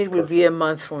 and then it will be a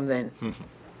month from then.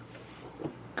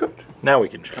 Good. Now we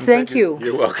can chat. Thank you.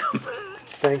 You're welcome.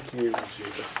 Thank you,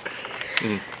 Zita.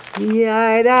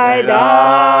 Yeah, die, die,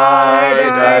 die,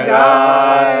 die, die,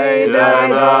 die,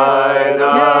 die, die,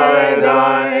 die,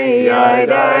 die,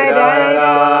 die, die,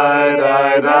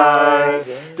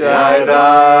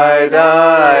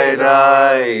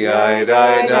 die,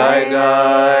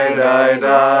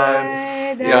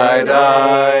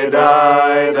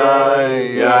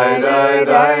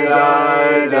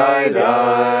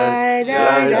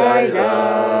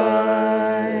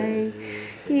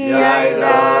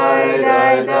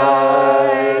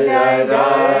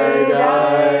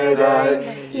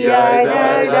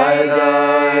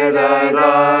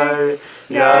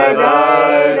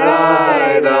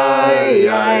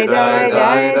 die,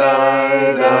 die, die,